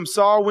told him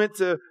Saul went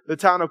to the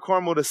town of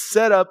Carmel to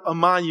set up a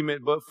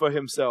monument but for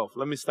himself."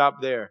 Let me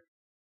stop there.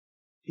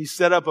 He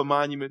set up a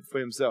monument for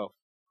himself.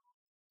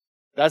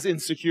 That's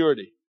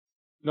insecurity.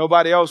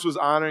 Nobody else was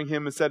honoring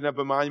him and setting up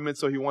a monument,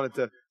 so he wanted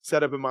to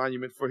set up a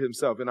monument for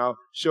himself. And I'll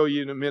show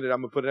you in a minute.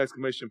 I'm going to put an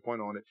exclamation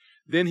point on it.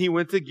 "Then he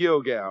went to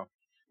Gilgal.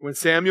 When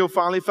Samuel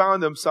finally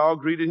found him, Saul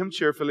greeted him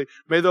cheerfully.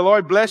 'May the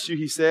Lord bless you,'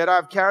 he said.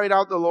 'I've carried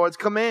out the Lord's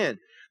command.'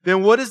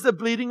 'Then what is the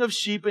bleating of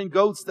sheep and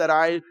goats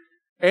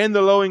and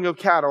the lowing of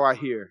cattle I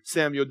hear?'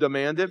 Samuel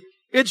demanded.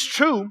 'It's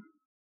true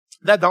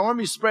that the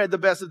army spread the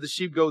best of the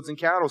sheep, goats, and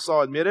cattle,'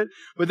 Saul admitted,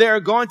 'but they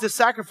are going to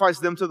sacrifice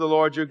them to the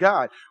Lord your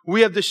God.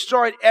 We have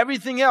destroyed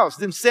everything else.'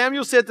 Then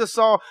Samuel said to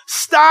Saul,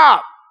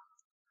 'Stop!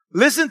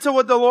 Listen to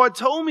what the Lord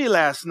told me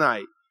last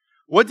night.'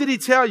 'What did he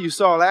tell you?'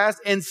 Saul asked.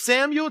 And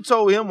Samuel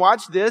told him,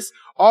 watch this,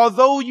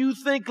 'Although you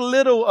think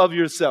little of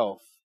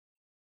yourself.'"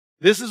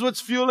 This is what's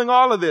fueling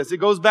all of this. It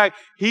goes back.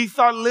 He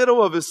thought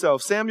little of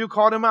himself. Samuel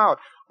called him out.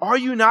 "Are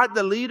you not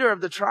the leader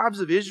of the tribes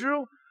of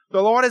Israel?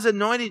 The Lord has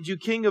anointed you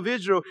king of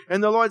Israel,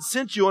 and the Lord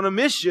sent you on a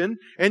mission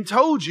and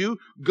told you,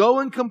 'Go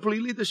and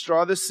completely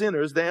destroy the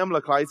sinners, the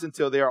Amalekites,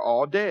 until they are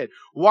all dead.'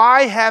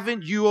 Why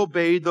haven't you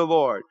obeyed the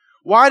Lord?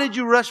 Why did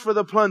you rush for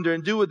the plunder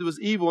and do what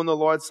was evil in the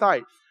Lord's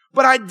sight?"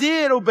 "But I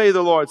did obey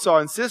the Lord," Saul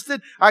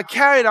insisted. "I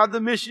carried out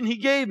the mission he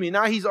gave me."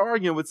 Now he's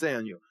arguing with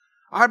Samuel.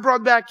 "I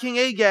brought back King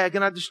Agag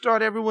and I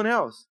destroyed everyone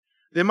else.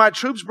 Then my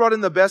troops brought in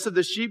the best of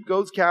the sheep,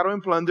 goats, cattle,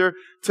 and plunder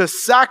to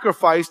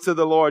sacrifice to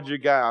the Lord your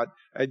God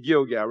at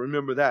Gilgal."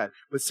 Remember that.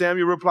 But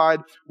Samuel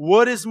replied,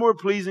 "What is more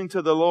pleasing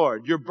to the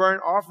Lord, your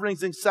burnt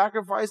offerings and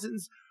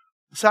sacrifices,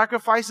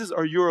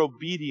 or your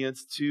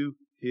obedience to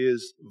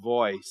his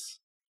voice?"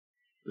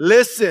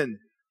 Listen,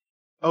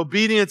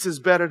 obedience is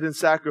better than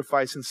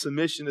sacrifice, and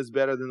submission is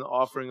better than the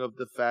offering of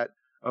the fat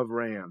of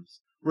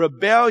rams.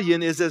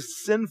 Rebellion is as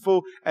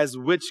sinful as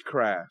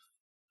witchcraft,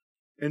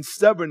 and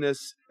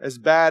stubbornness as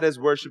bad as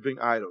worshiping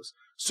idols.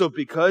 So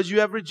because you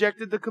have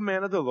rejected the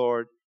command of the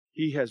Lord,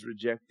 he has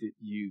rejected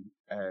you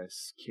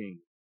as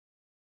king.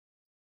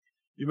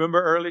 You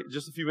remember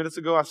just a few minutes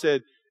ago, I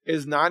said,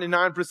 is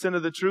 99%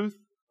 of the truth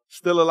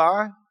still a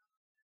lie?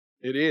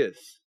 It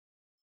is.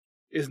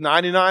 Is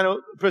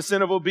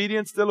 99% of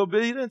obedience still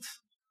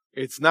obedience?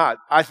 It's not.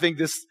 I think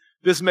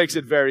this makes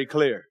it very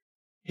clear.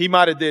 He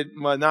might have did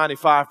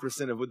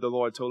 95% of what the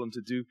Lord told him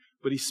to do,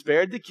 but he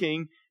spared the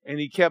king and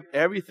he kept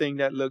everything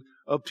that looked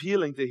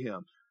appealing to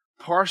him.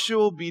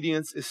 Partial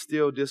obedience is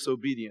still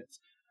disobedience.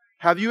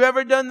 Have you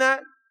ever done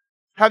that?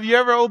 Have you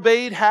ever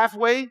obeyed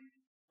halfway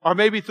or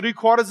maybe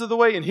 3/4 of the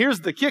way? And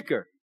here's the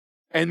kicker,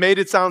 and made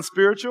it sound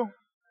spiritual?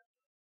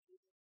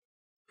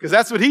 Because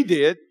that's what he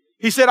did.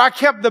 He said, "I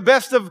kept the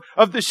best of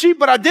the sheep,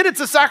 but I did it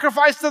to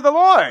sacrifice to the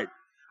Lord.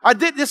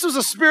 This was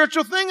a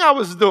spiritual thing I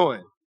was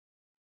doing."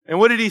 And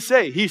what did he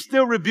say? He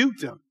still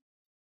rebuked him.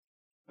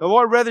 The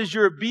Lord rethers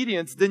your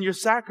obedience than your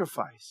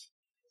sacrifice.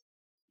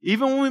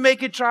 Even when we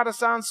make it try to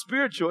sound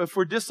spiritual, if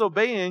we're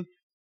disobeying,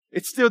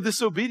 it's still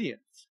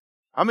disobedience.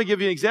 I'm going to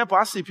give you an example.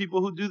 I see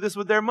people who do this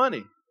with their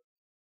money.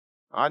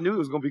 I knew it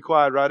was going to be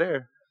quiet right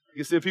there.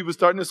 You can see people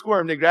starting to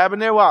squirm. They're grabbing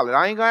their wallet.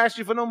 I ain't going to ask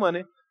you for no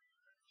money.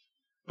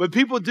 But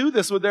people do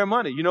this with their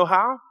money. You know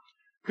how?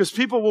 Because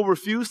people will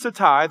refuse to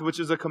tithe, which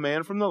is a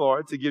command from the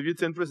Lord to give you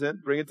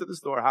 10%, bring it to the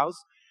storehouse.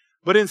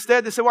 But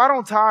instead they say, "Well, I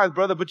don't tithe,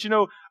 brother, but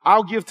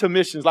I'll give to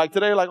missions." Like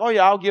today, like, "Oh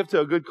yeah, I'll give to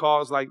a good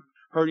cause, like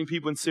hurting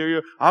people in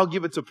Syria. I'll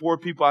give it to poor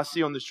people I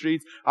see on the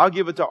streets. I'll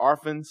give it to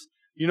orphans."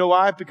 You know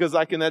why? Because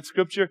like in that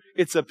scripture,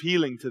 it's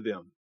appealing to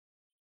them.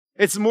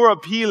 It's more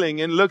appealing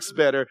and looks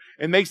better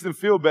and makes them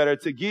feel better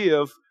to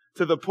give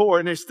to the poor.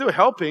 And they're still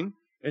helping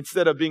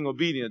instead of being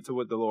obedient to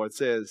what the Lord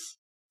says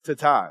to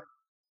tithe.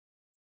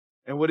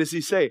 And what does he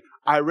say?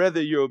 "I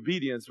rather your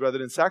obedience rather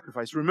than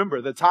sacrifice."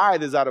 Remember, the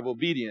tithe is out of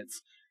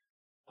obedience.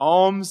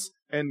 Alms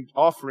and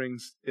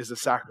offerings is a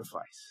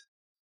sacrifice.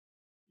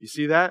 You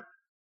see that?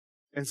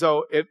 And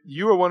so if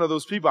you are one of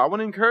those people, I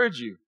want to encourage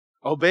you,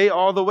 obey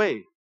all the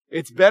way.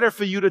 It's better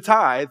for you to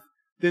tithe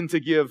than to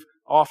give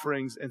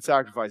offerings and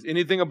sacrifice.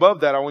 Anything above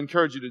that, I will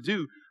encourage you to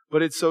do,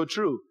 but it's so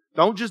true.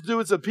 Don't just do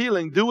what's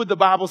appealing. Do what the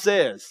Bible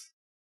says.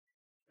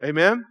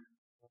 Amen?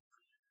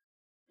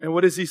 And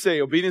what does he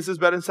say? Obedience is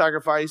better than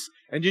sacrifice.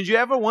 And did you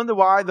ever wonder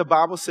why the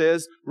Bible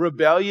says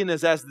rebellion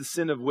is as the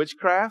sin of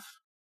witchcraft?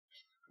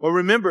 Well,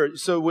 remember,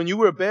 so when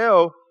you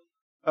rebel,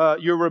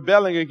 you're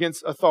rebelling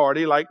against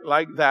authority like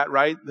that,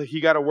 right?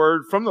 He got a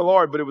word from the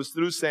Lord, but it was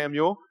through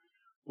Samuel.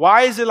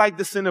 Why is it like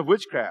the sin of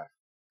witchcraft?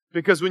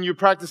 Because when you're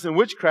practicing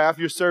witchcraft,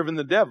 you're serving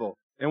the devil.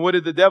 And what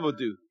did the devil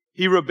do?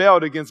 He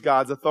rebelled against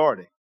God's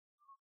authority.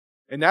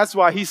 And that's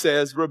why he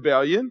says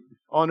rebellion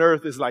on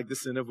earth is like the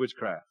sin of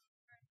witchcraft.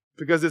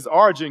 Because its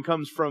origin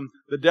comes from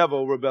the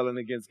devil rebelling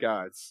against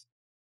God's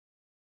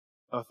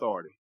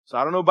authority. So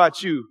I don't know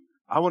about you.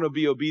 I want to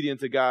be obedient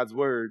to God's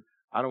word.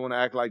 I don't want to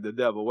act like the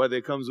devil, whether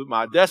it comes with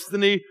my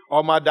destiny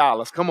or my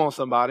dollars. Come on,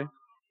 somebody.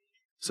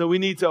 So we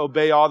need to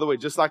obey all the way,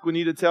 just like we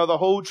need to tell the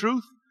whole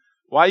truth.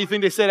 Why do you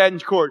think they say that in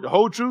court? The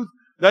whole truth?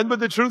 Nothing but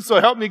the truth, so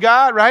help me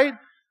God, right?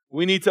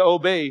 We need to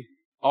obey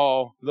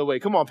all the way.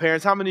 Come on,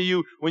 parents. How many of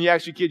you, when you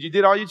ask your kids, you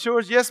did all your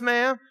chores? Yes,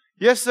 ma'am.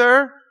 Yes,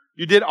 sir.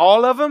 You did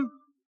all of them?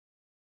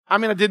 I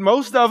mean, I did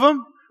most of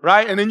them,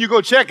 right? And then you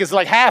go check, it's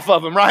like half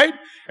of them, right?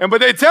 But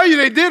they tell you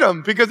they did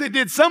them because they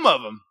did some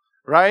of them,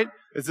 right?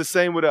 It's the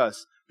same with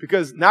us.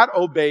 Because not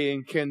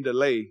obeying can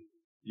delay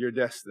your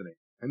destiny.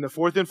 And the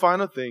fourth and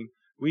final thing,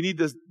 we need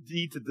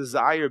to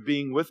desire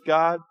being with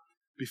God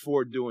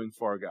before doing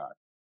for God.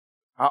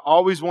 I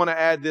always want to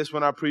add this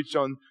when I preach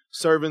on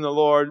serving the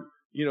Lord,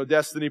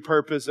 destiny,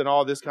 purpose, and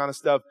all this kind of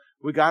stuff.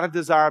 We got to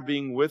desire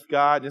being with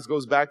God. This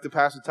goes back to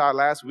Pastor Todd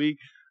last week,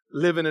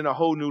 living in a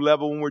whole new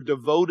level. When we're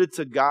devoted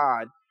to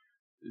God,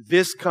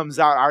 this comes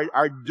out,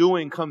 our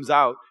doing comes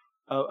out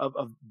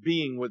of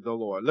being with the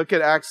Lord. Look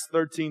at Acts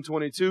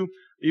 13:22.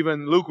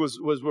 Even Luke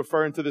was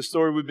referring to the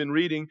story we've been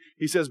reading.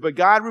 He says, but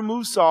God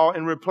removed Saul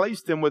and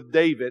replaced him with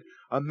David,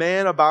 a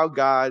man about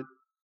God,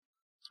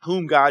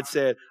 whom God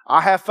said, I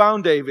have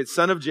found David,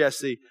 son of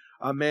Jesse,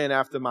 a man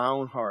after my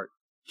own heart.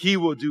 He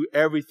will do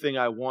everything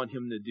I want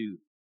him to do.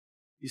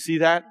 You see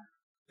that?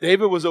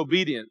 David was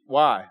obedient.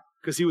 Why?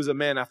 Because he was a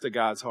man after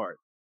God's heart.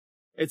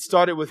 It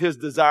started with his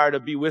desire to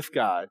be with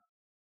God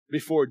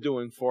before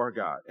doing for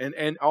God.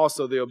 And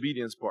also the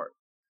obedience part,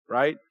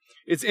 right?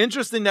 It's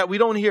interesting that we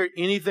don't hear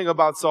anything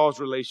about Saul's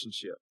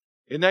relationship.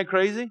 Isn't that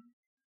crazy?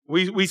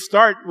 We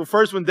start,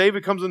 first when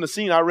David comes on the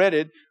scene, I read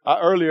it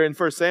earlier in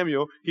 1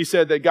 Samuel. He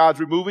said that God's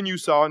removing you,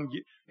 Saul,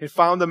 and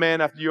found a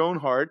man after your own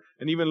heart.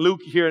 And even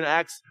Luke here in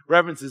Acts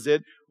references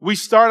it. We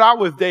start out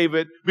with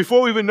David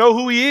before we even know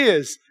who he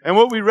is and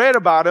what we read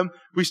about him.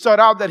 We start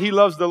out that he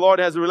loves the Lord,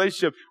 has a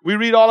relationship. We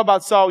read all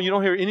about Saul. You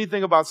don't hear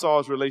anything about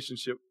Saul's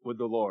relationship with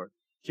the Lord.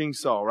 King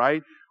Saul,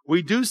 right?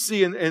 We do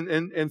see in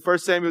 1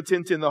 Samuel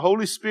 10:10, the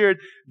Holy Spirit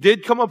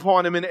did come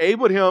upon him and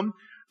enabled him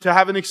to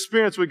have an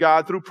experience with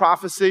God through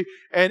prophecy.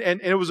 And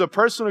it was a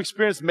personal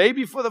experience,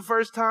 maybe for the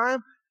first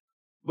time,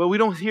 but we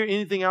don't hear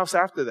anything else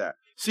after that.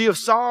 See, if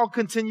Saul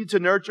continued to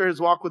nurture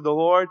his walk with the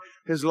Lord,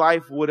 his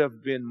life would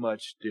have been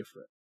much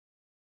different.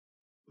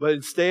 But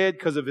instead,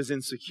 because of his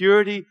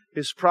insecurity,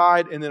 his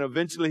pride, and then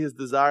eventually his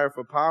desire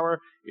for power,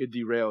 it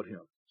derailed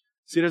him.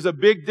 See, there's a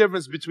big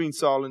difference between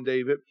Saul and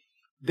David.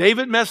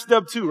 David messed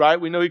up too, right?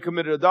 We know he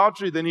committed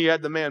adultery. Then he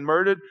had the man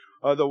murdered,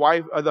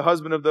 the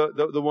husband of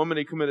the woman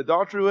he committed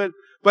adultery with.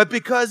 But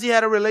because he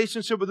had a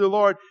relationship with the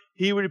Lord,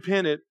 he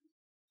repented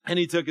and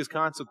he took his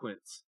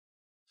consequence.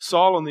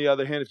 Saul, on the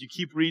other hand, if you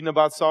keep reading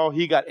about Saul,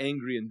 he got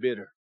angry and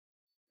bitter.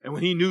 And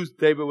when he knew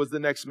David was the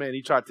next man,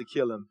 he tried to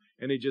kill him.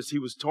 And he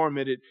was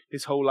tormented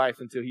his whole life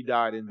until he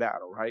died in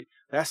battle, right?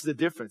 That's the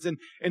difference. And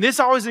this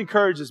always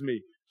encourages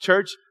me.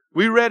 Church,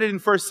 we read it in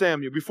 1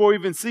 Samuel. Before we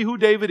even see who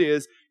David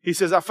is, he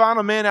says, I found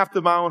a man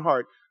after my own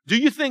heart. Do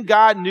you think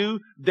God knew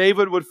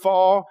David would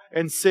fall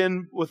and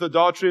sin with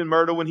adultery and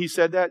murder when he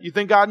said that? You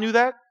think God knew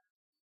that?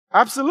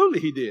 Absolutely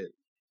he did.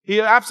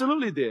 He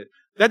absolutely did.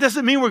 That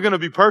doesn't mean we're going to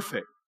be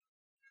perfect.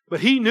 But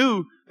he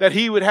knew that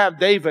he would have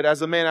David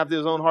as a man after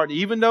his own heart.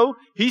 Even though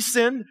he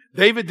sinned,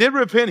 David did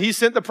repent. He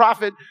sent the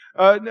prophet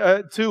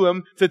to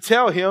him to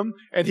tell him,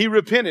 and he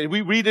repented.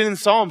 We read it in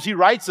Psalms. He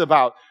writes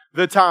about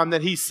the time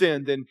that he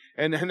sinned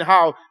and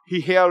how he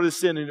held his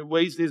sin and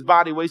his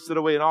body wasted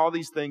away and all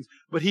these things.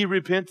 But he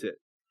repented.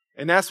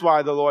 And that's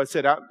why the Lord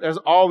said, there's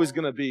always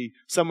going to be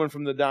someone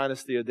from the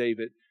dynasty of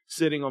David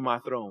sitting on my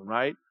throne,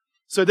 right?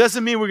 So it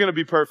doesn't mean we're going to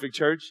be perfect,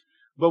 church.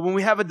 But when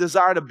we have a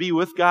desire to be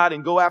with God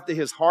and go after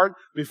his heart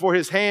before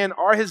his hand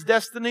or his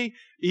destiny,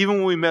 even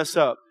when we mess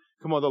up,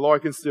 come on, the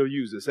Lord can still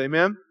use us.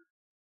 Amen?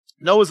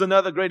 Noah's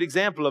another great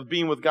example of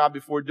being with God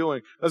before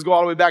doing. Let's go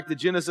all the way back to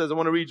Genesis. I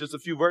want to read just a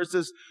few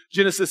verses.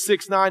 Genesis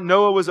 6:9.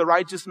 Noah was a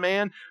righteous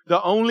man,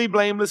 the only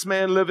blameless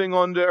man living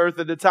on the earth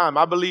at the time.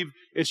 I believe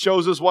it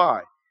shows us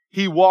why.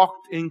 He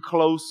walked in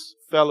close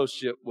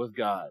fellowship with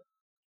God.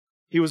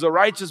 He was a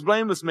righteous,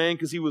 blameless man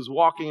because he was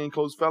walking in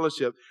close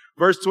fellowship.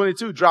 Verse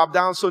 22, drop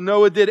down. So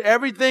Noah did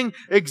everything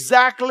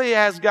exactly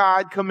as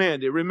God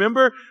commanded.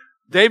 Remember,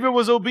 David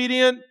was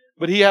obedient,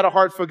 but he had a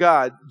heart for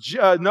God.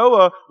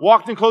 Noah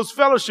walked in close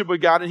fellowship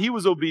with God, and he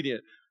was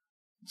obedient.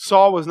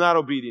 Saul was not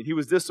obedient. He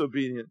was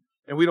disobedient,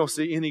 and we don't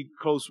see any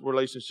close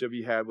relationship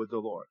he had with the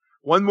Lord.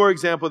 One more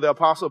example, the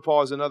Apostle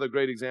Paul is another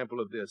great example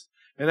of this.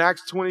 In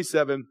Acts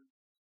 27,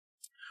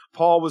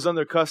 Paul was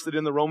under custody,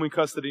 in the Roman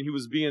custody,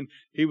 and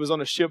he was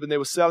on a ship, and they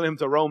were selling him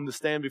to Rome to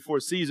stand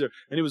before Caesar.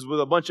 And he was with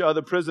a bunch of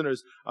other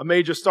prisoners. A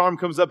major storm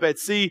comes up at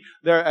sea.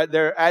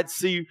 They're at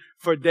sea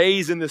for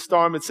days in the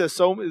storm. It says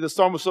the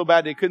storm was so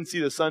bad they couldn't see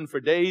the sun for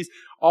days.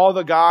 All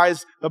the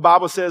guys, the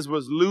Bible says,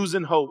 was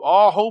losing hope.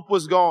 All hope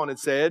was gone, it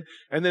said.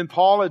 And then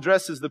Paul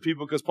addresses the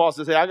people because Paul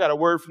says, hey, I got a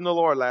word from the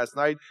Lord last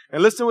night.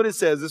 And listen to what it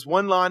says. This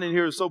one line in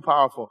here is so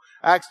powerful.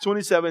 Acts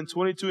 27,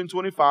 22 and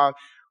 25.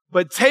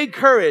 But take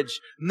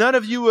courage, none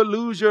of you will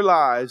lose your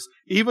lives,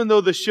 even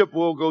though the ship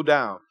will go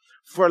down.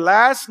 For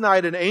last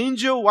night an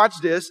angel,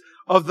 watch this,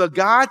 of the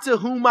God to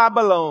whom I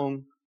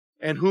belong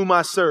and whom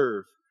I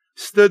serve,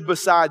 stood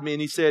beside me,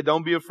 and he said,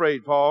 don't be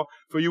afraid, Paul,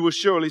 for you will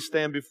surely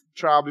stand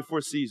trial before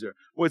Caesar.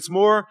 What's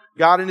more,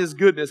 God in his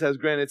goodness has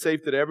granted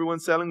safety to everyone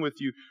sailing with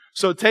you.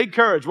 So take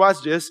courage,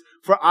 watch this,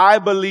 for I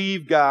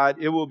believe God,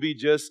 it will be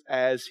just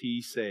as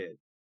he said.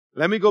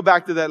 Let me go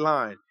back to that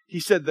line. He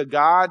said, the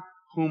God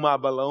whom I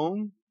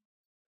belong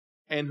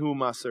and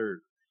whom I serve.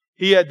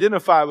 He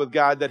identified with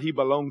God that he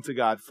belonged to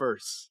God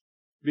first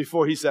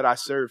before he said, I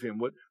serve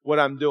him, what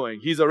I'm doing.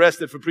 He's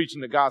arrested for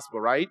preaching the gospel,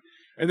 right?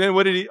 And then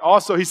what did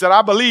he said,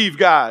 I believe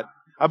God.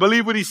 I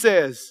believe what he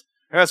says.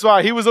 And that's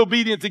why he was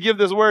obedient to give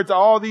this word to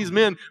all these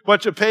men,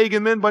 bunch of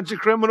pagan men, bunch of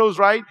criminals,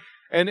 right?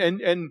 And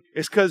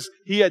it's because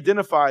he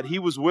identified he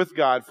was with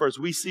God first.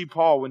 We see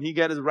Paul, when he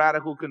got his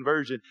radical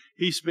conversion,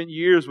 he spent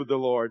years with the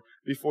Lord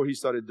before he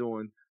started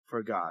doing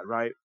for God,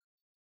 right?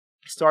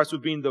 It starts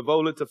with being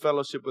devoted to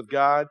fellowship with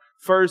God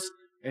first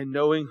and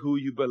knowing who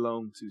you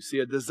belong to. See,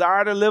 a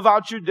desire to live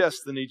out your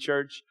destiny,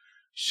 church,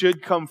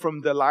 should come from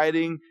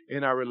delighting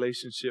in our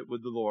relationship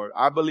with the Lord.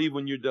 I believe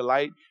when you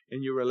delight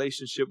in your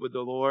relationship with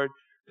the Lord,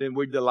 then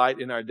we delight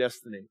in our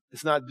destiny.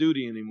 It's not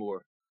duty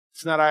anymore.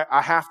 It's not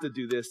I have to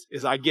do this.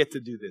 It's I get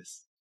to do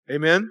this.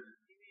 Amen?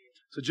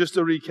 So just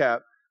to recap,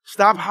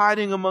 stop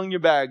hiding among your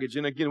baggage.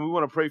 And again, we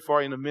want to pray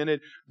for you in a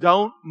minute.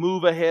 Don't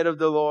move ahead of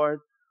the Lord.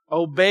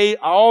 Obey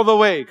all the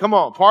way. Come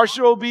on.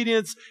 Partial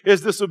obedience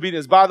is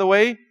disobedience. By the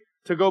way,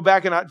 to go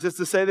back and just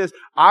to say this,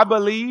 I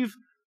believe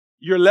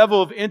your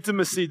level of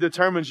intimacy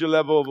determines your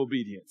level of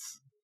obedience.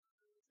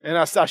 And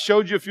I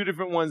showed you a few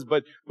different ones,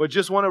 but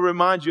just want to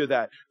remind you of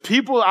that.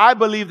 People, I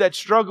believe, that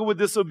struggle with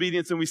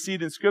disobedience, and we see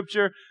it in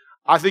Scripture,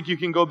 I think you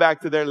can go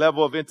back to their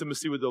level of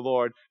intimacy with the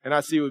Lord, and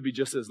I see it would be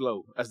just as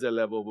low as their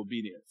level of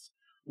obedience.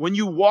 When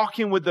you walk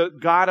in with the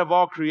God of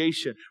all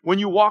creation, when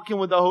you walk in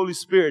with the Holy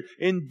Spirit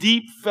in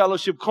deep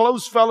fellowship,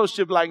 close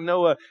fellowship like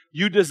Noah,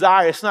 you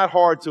desire, it's not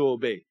hard to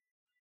obey.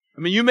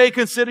 I mean, you may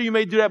consider, you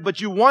may do that, but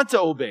you want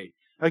to obey.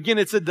 Again,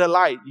 it's a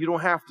delight. You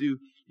don't have to,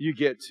 you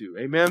get to.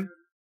 Amen?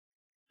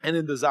 And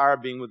then desire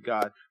being with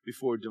God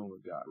before doing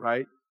with God,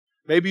 right?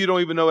 Maybe you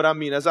don't even know what I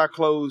mean. As I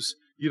close,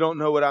 you don't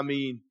know what I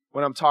mean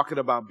when I'm talking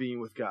about being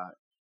with God.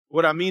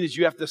 What I mean is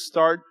you have to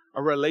start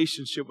a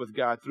relationship with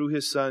God through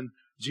His Son,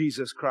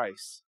 Jesus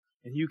Christ.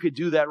 And you could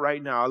do that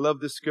right now. I love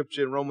this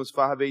scripture in Romans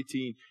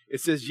 5:18.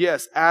 It says,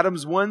 yes,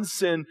 Adam's one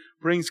sin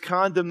brings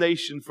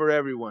condemnation for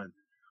everyone.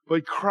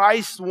 But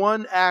Christ's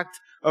one act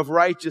of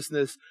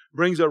righteousness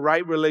brings a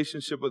right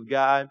relationship with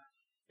God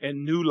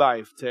and new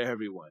life to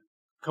everyone.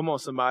 Come on,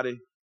 somebody.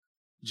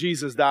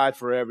 Jesus died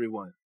for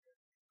everyone.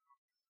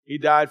 He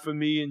died for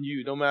me and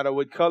you, no matter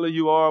what color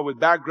you are, what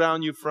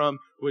background you're from,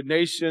 what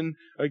nation,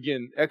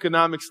 again,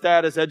 economic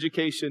status,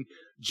 education.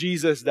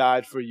 Jesus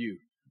died for you.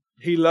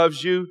 He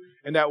loves you.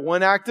 And that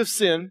one act of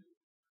sin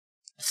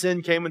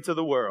came into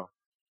the world.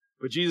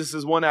 But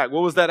Jesus' one act,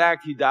 what was that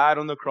act? He died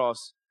on the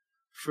cross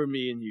for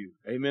me and you.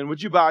 Amen.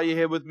 Would you bow your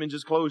head with me and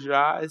just close your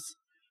eyes?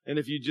 And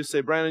if you just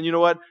say, Brandon, you know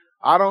what?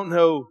 I don't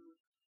know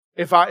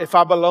if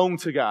I belong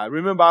to God.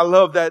 Remember, I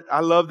love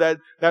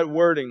that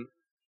wording.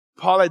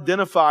 Paul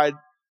identified,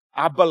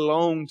 I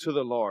belong to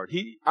the Lord.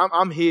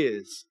 I'm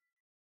His.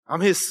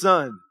 I'm His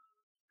son.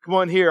 Come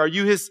on here.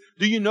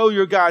 Do you know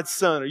you're God's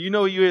son? Or you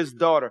know you're His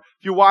daughter?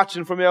 If you're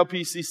watching from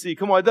LPCC,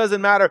 come on. It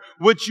doesn't matter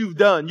what you've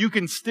done. You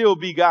can still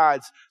be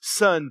God's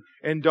son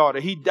and daughter.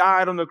 He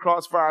died on the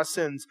cross for our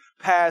sins,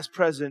 past,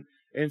 present,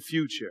 and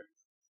future.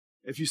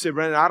 If you say,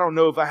 Brandon, I don't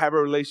know if I have a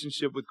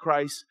relationship with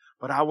Christ,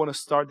 but I want to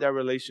start that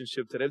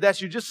relationship today. If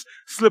that's you, just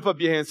slip up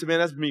your hand and say, man,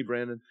 that's me,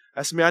 Brandon.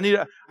 That's me.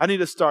 I need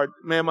to start.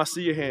 Ma'am, I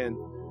see your hand.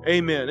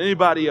 Amen.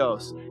 Anybody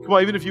else? Come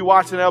on, even if you're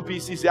watching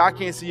LPCC, I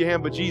can't see your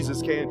hand, but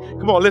Jesus can.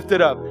 Come on, lift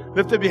it up.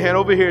 Lift up your hand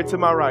over here to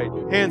my right.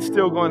 Hand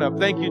still going up.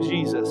 Thank you,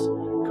 Jesus.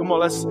 Come on,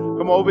 let's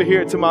come over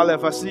here to my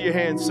left. I see your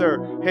hands,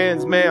 sir.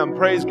 Hands, ma'am.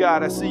 Praise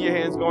God. I see your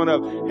hands going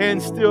up.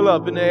 Hands still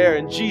up in the air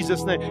in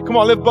Jesus' name. Come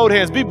on, lift both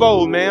hands. Be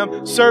bold,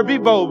 ma'am. Sir, be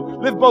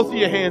bold. Lift both of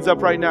your hands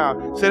up right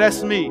now. Say,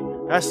 that's me.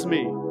 That's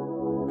me.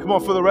 Come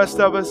on, for the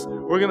rest of us,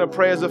 we're We're going to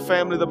pray as a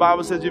family. The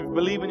Bible says if you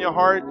believe in your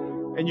heart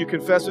and you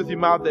confess with your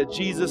mouth that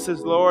Jesus is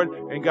Lord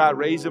and God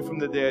raised him from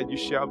the dead, you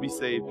shall be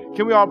saved.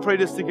 Can we all pray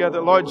this together?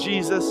 Lord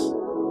Jesus,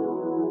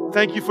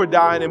 thank you for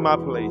dying in my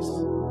place.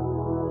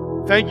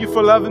 Thank you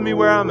for loving me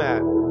where I'm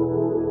at.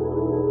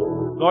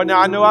 Lord, now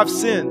I know I've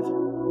sinned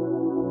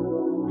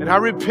and I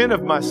repent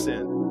of my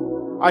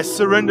sin. I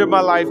surrender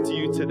my life to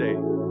you today.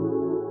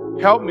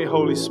 Help me,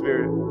 Holy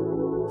Spirit,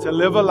 to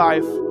live a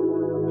life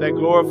that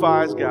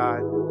glorifies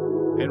God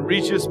and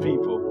reaches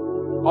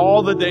people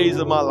all the days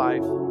of my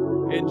life.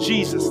 In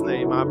Jesus'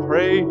 name I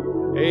pray,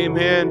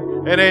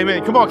 amen and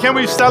amen. Come on, can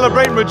we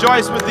celebrate and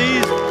rejoice with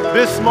these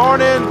this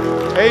morning?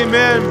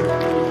 Amen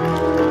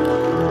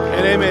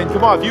and amen.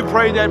 Come on, if you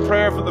prayed that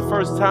prayer for the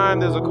first time,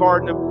 there's a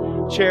card in the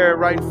chair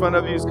right in front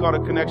of you. It's called a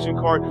connection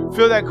card.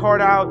 Fill that card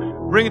out.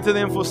 Bring it to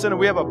the info center.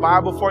 We have a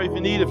Bible for you if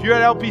you need. If you're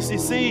at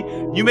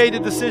LPCC, you made a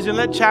decision,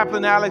 let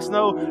Chaplain Alex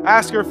know.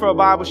 Ask her for a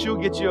Bible. She'll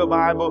get you a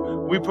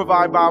Bible. We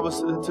provide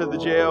Bibles to the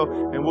jail,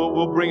 and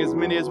we'll bring as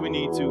many as we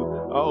need to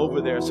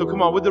over there. So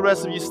come on, would the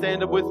rest of you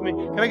stand up with me?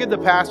 Can I get the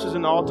pastors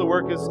and the altar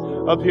workers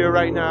up here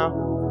right now?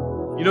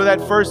 You know,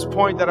 that first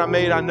point that I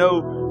made, I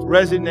know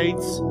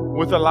resonates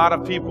with a lot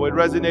of people. It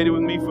resonated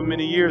with me for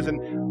many years,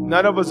 and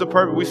none of us are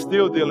perfect. We're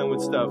still dealing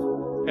with stuff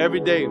every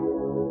day.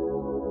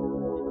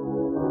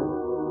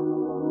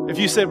 If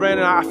you say,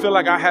 Brandon, I feel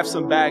like I have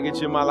some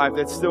baggage in my life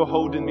that's still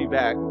holding me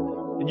back,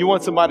 and you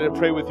want somebody to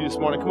pray with you this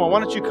morning, come on, why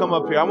don't you come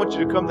up here? I want you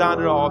to come down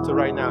to the altar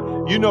right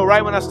now. You know,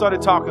 right when I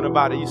started talking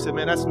about it, you said,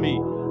 man, that's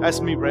me. That's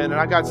me, Brandon.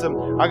 I got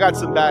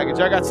some baggage.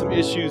 I got some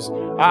issues.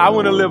 I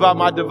want to live out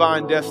my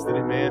divine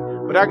destiny,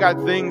 man. But I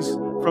got things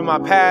from my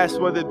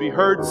past, whether it be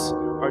hurts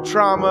or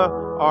trauma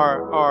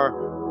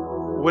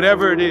or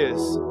whatever it is,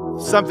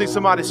 something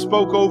somebody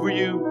spoke over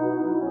you.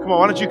 Come on,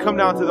 why don't you come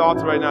down to the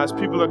altar right now as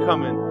people are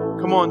coming.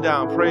 Come on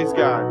down. Praise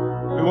God.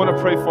 We want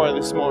to pray for you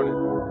this morning.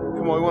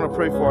 Come on, we want to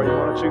pray for you.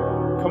 Why don't you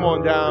come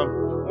on down?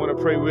 I want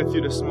to pray with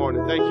you this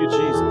morning. Thank you,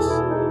 Jesus.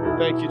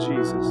 Thank you,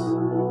 Jesus.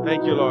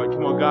 Thank you, Lord.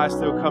 Come on, God's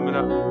still coming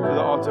up to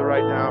the altar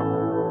right now.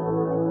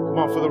 Come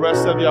on, for the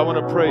rest of you, I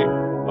want to pray.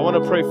 I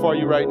want to pray for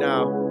you right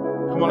now.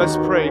 Come on, let's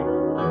pray.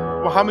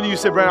 Well, how many of you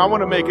say, Brandon, I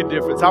want to make a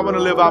difference. I want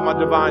to live out my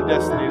divine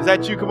destiny. Is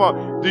that you? Come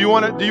on. Do you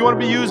want to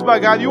be used by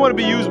God? Do you want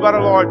to be used by the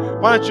Lord?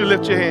 Why don't you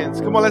lift your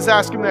hands? Come on, let's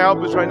ask him to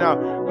help us right now.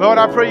 Lord,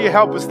 I pray you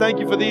help us. Thank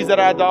you for these that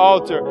are at the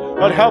altar.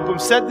 Lord, help them.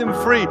 Set them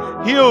free.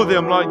 Heal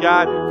them, Lord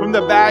God, from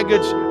the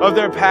baggage of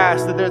their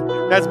past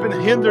that's been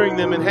hindering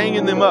them and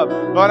hanging them up.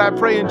 Lord, I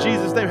pray in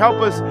Jesus' name, help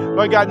us,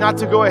 Lord God, not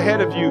to go ahead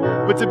of you,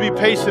 but to be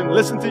patient.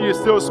 Listen to your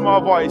still small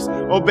voice.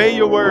 Obey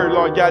your word,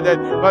 Lord God.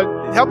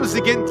 Help us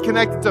to get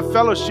connected to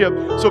fellowship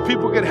so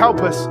people can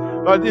help us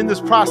in this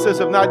process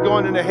of not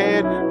going in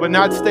ahead, but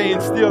not staying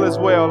still as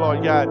well,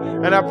 Lord God.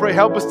 And I pray,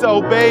 help us to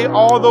obey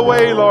all the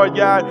way, Lord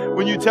God,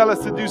 when you tell us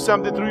to do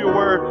something through your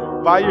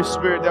word by your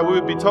Spirit, that we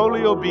would be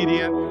totally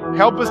obedient.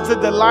 Help us to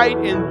delight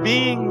in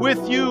being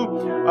with you,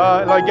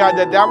 Lord God,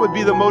 that would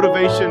be the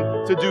motivation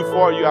to do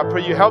for you. I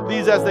pray you help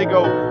these as they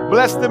go.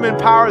 Bless them,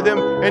 empower them,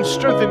 and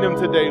strengthen them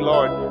today,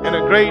 Lord, in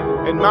a great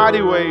and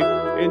mighty way.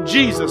 In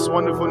Jesus'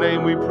 wonderful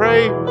name we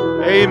pray.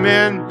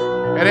 Amen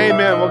and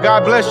amen. Well,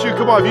 God bless you.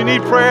 Come on, if you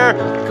need prayer,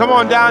 come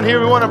on down here.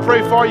 We want to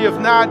pray for you. If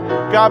not,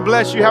 God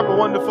bless you. Have a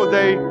wonderful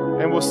day,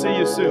 and we'll see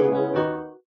you soon.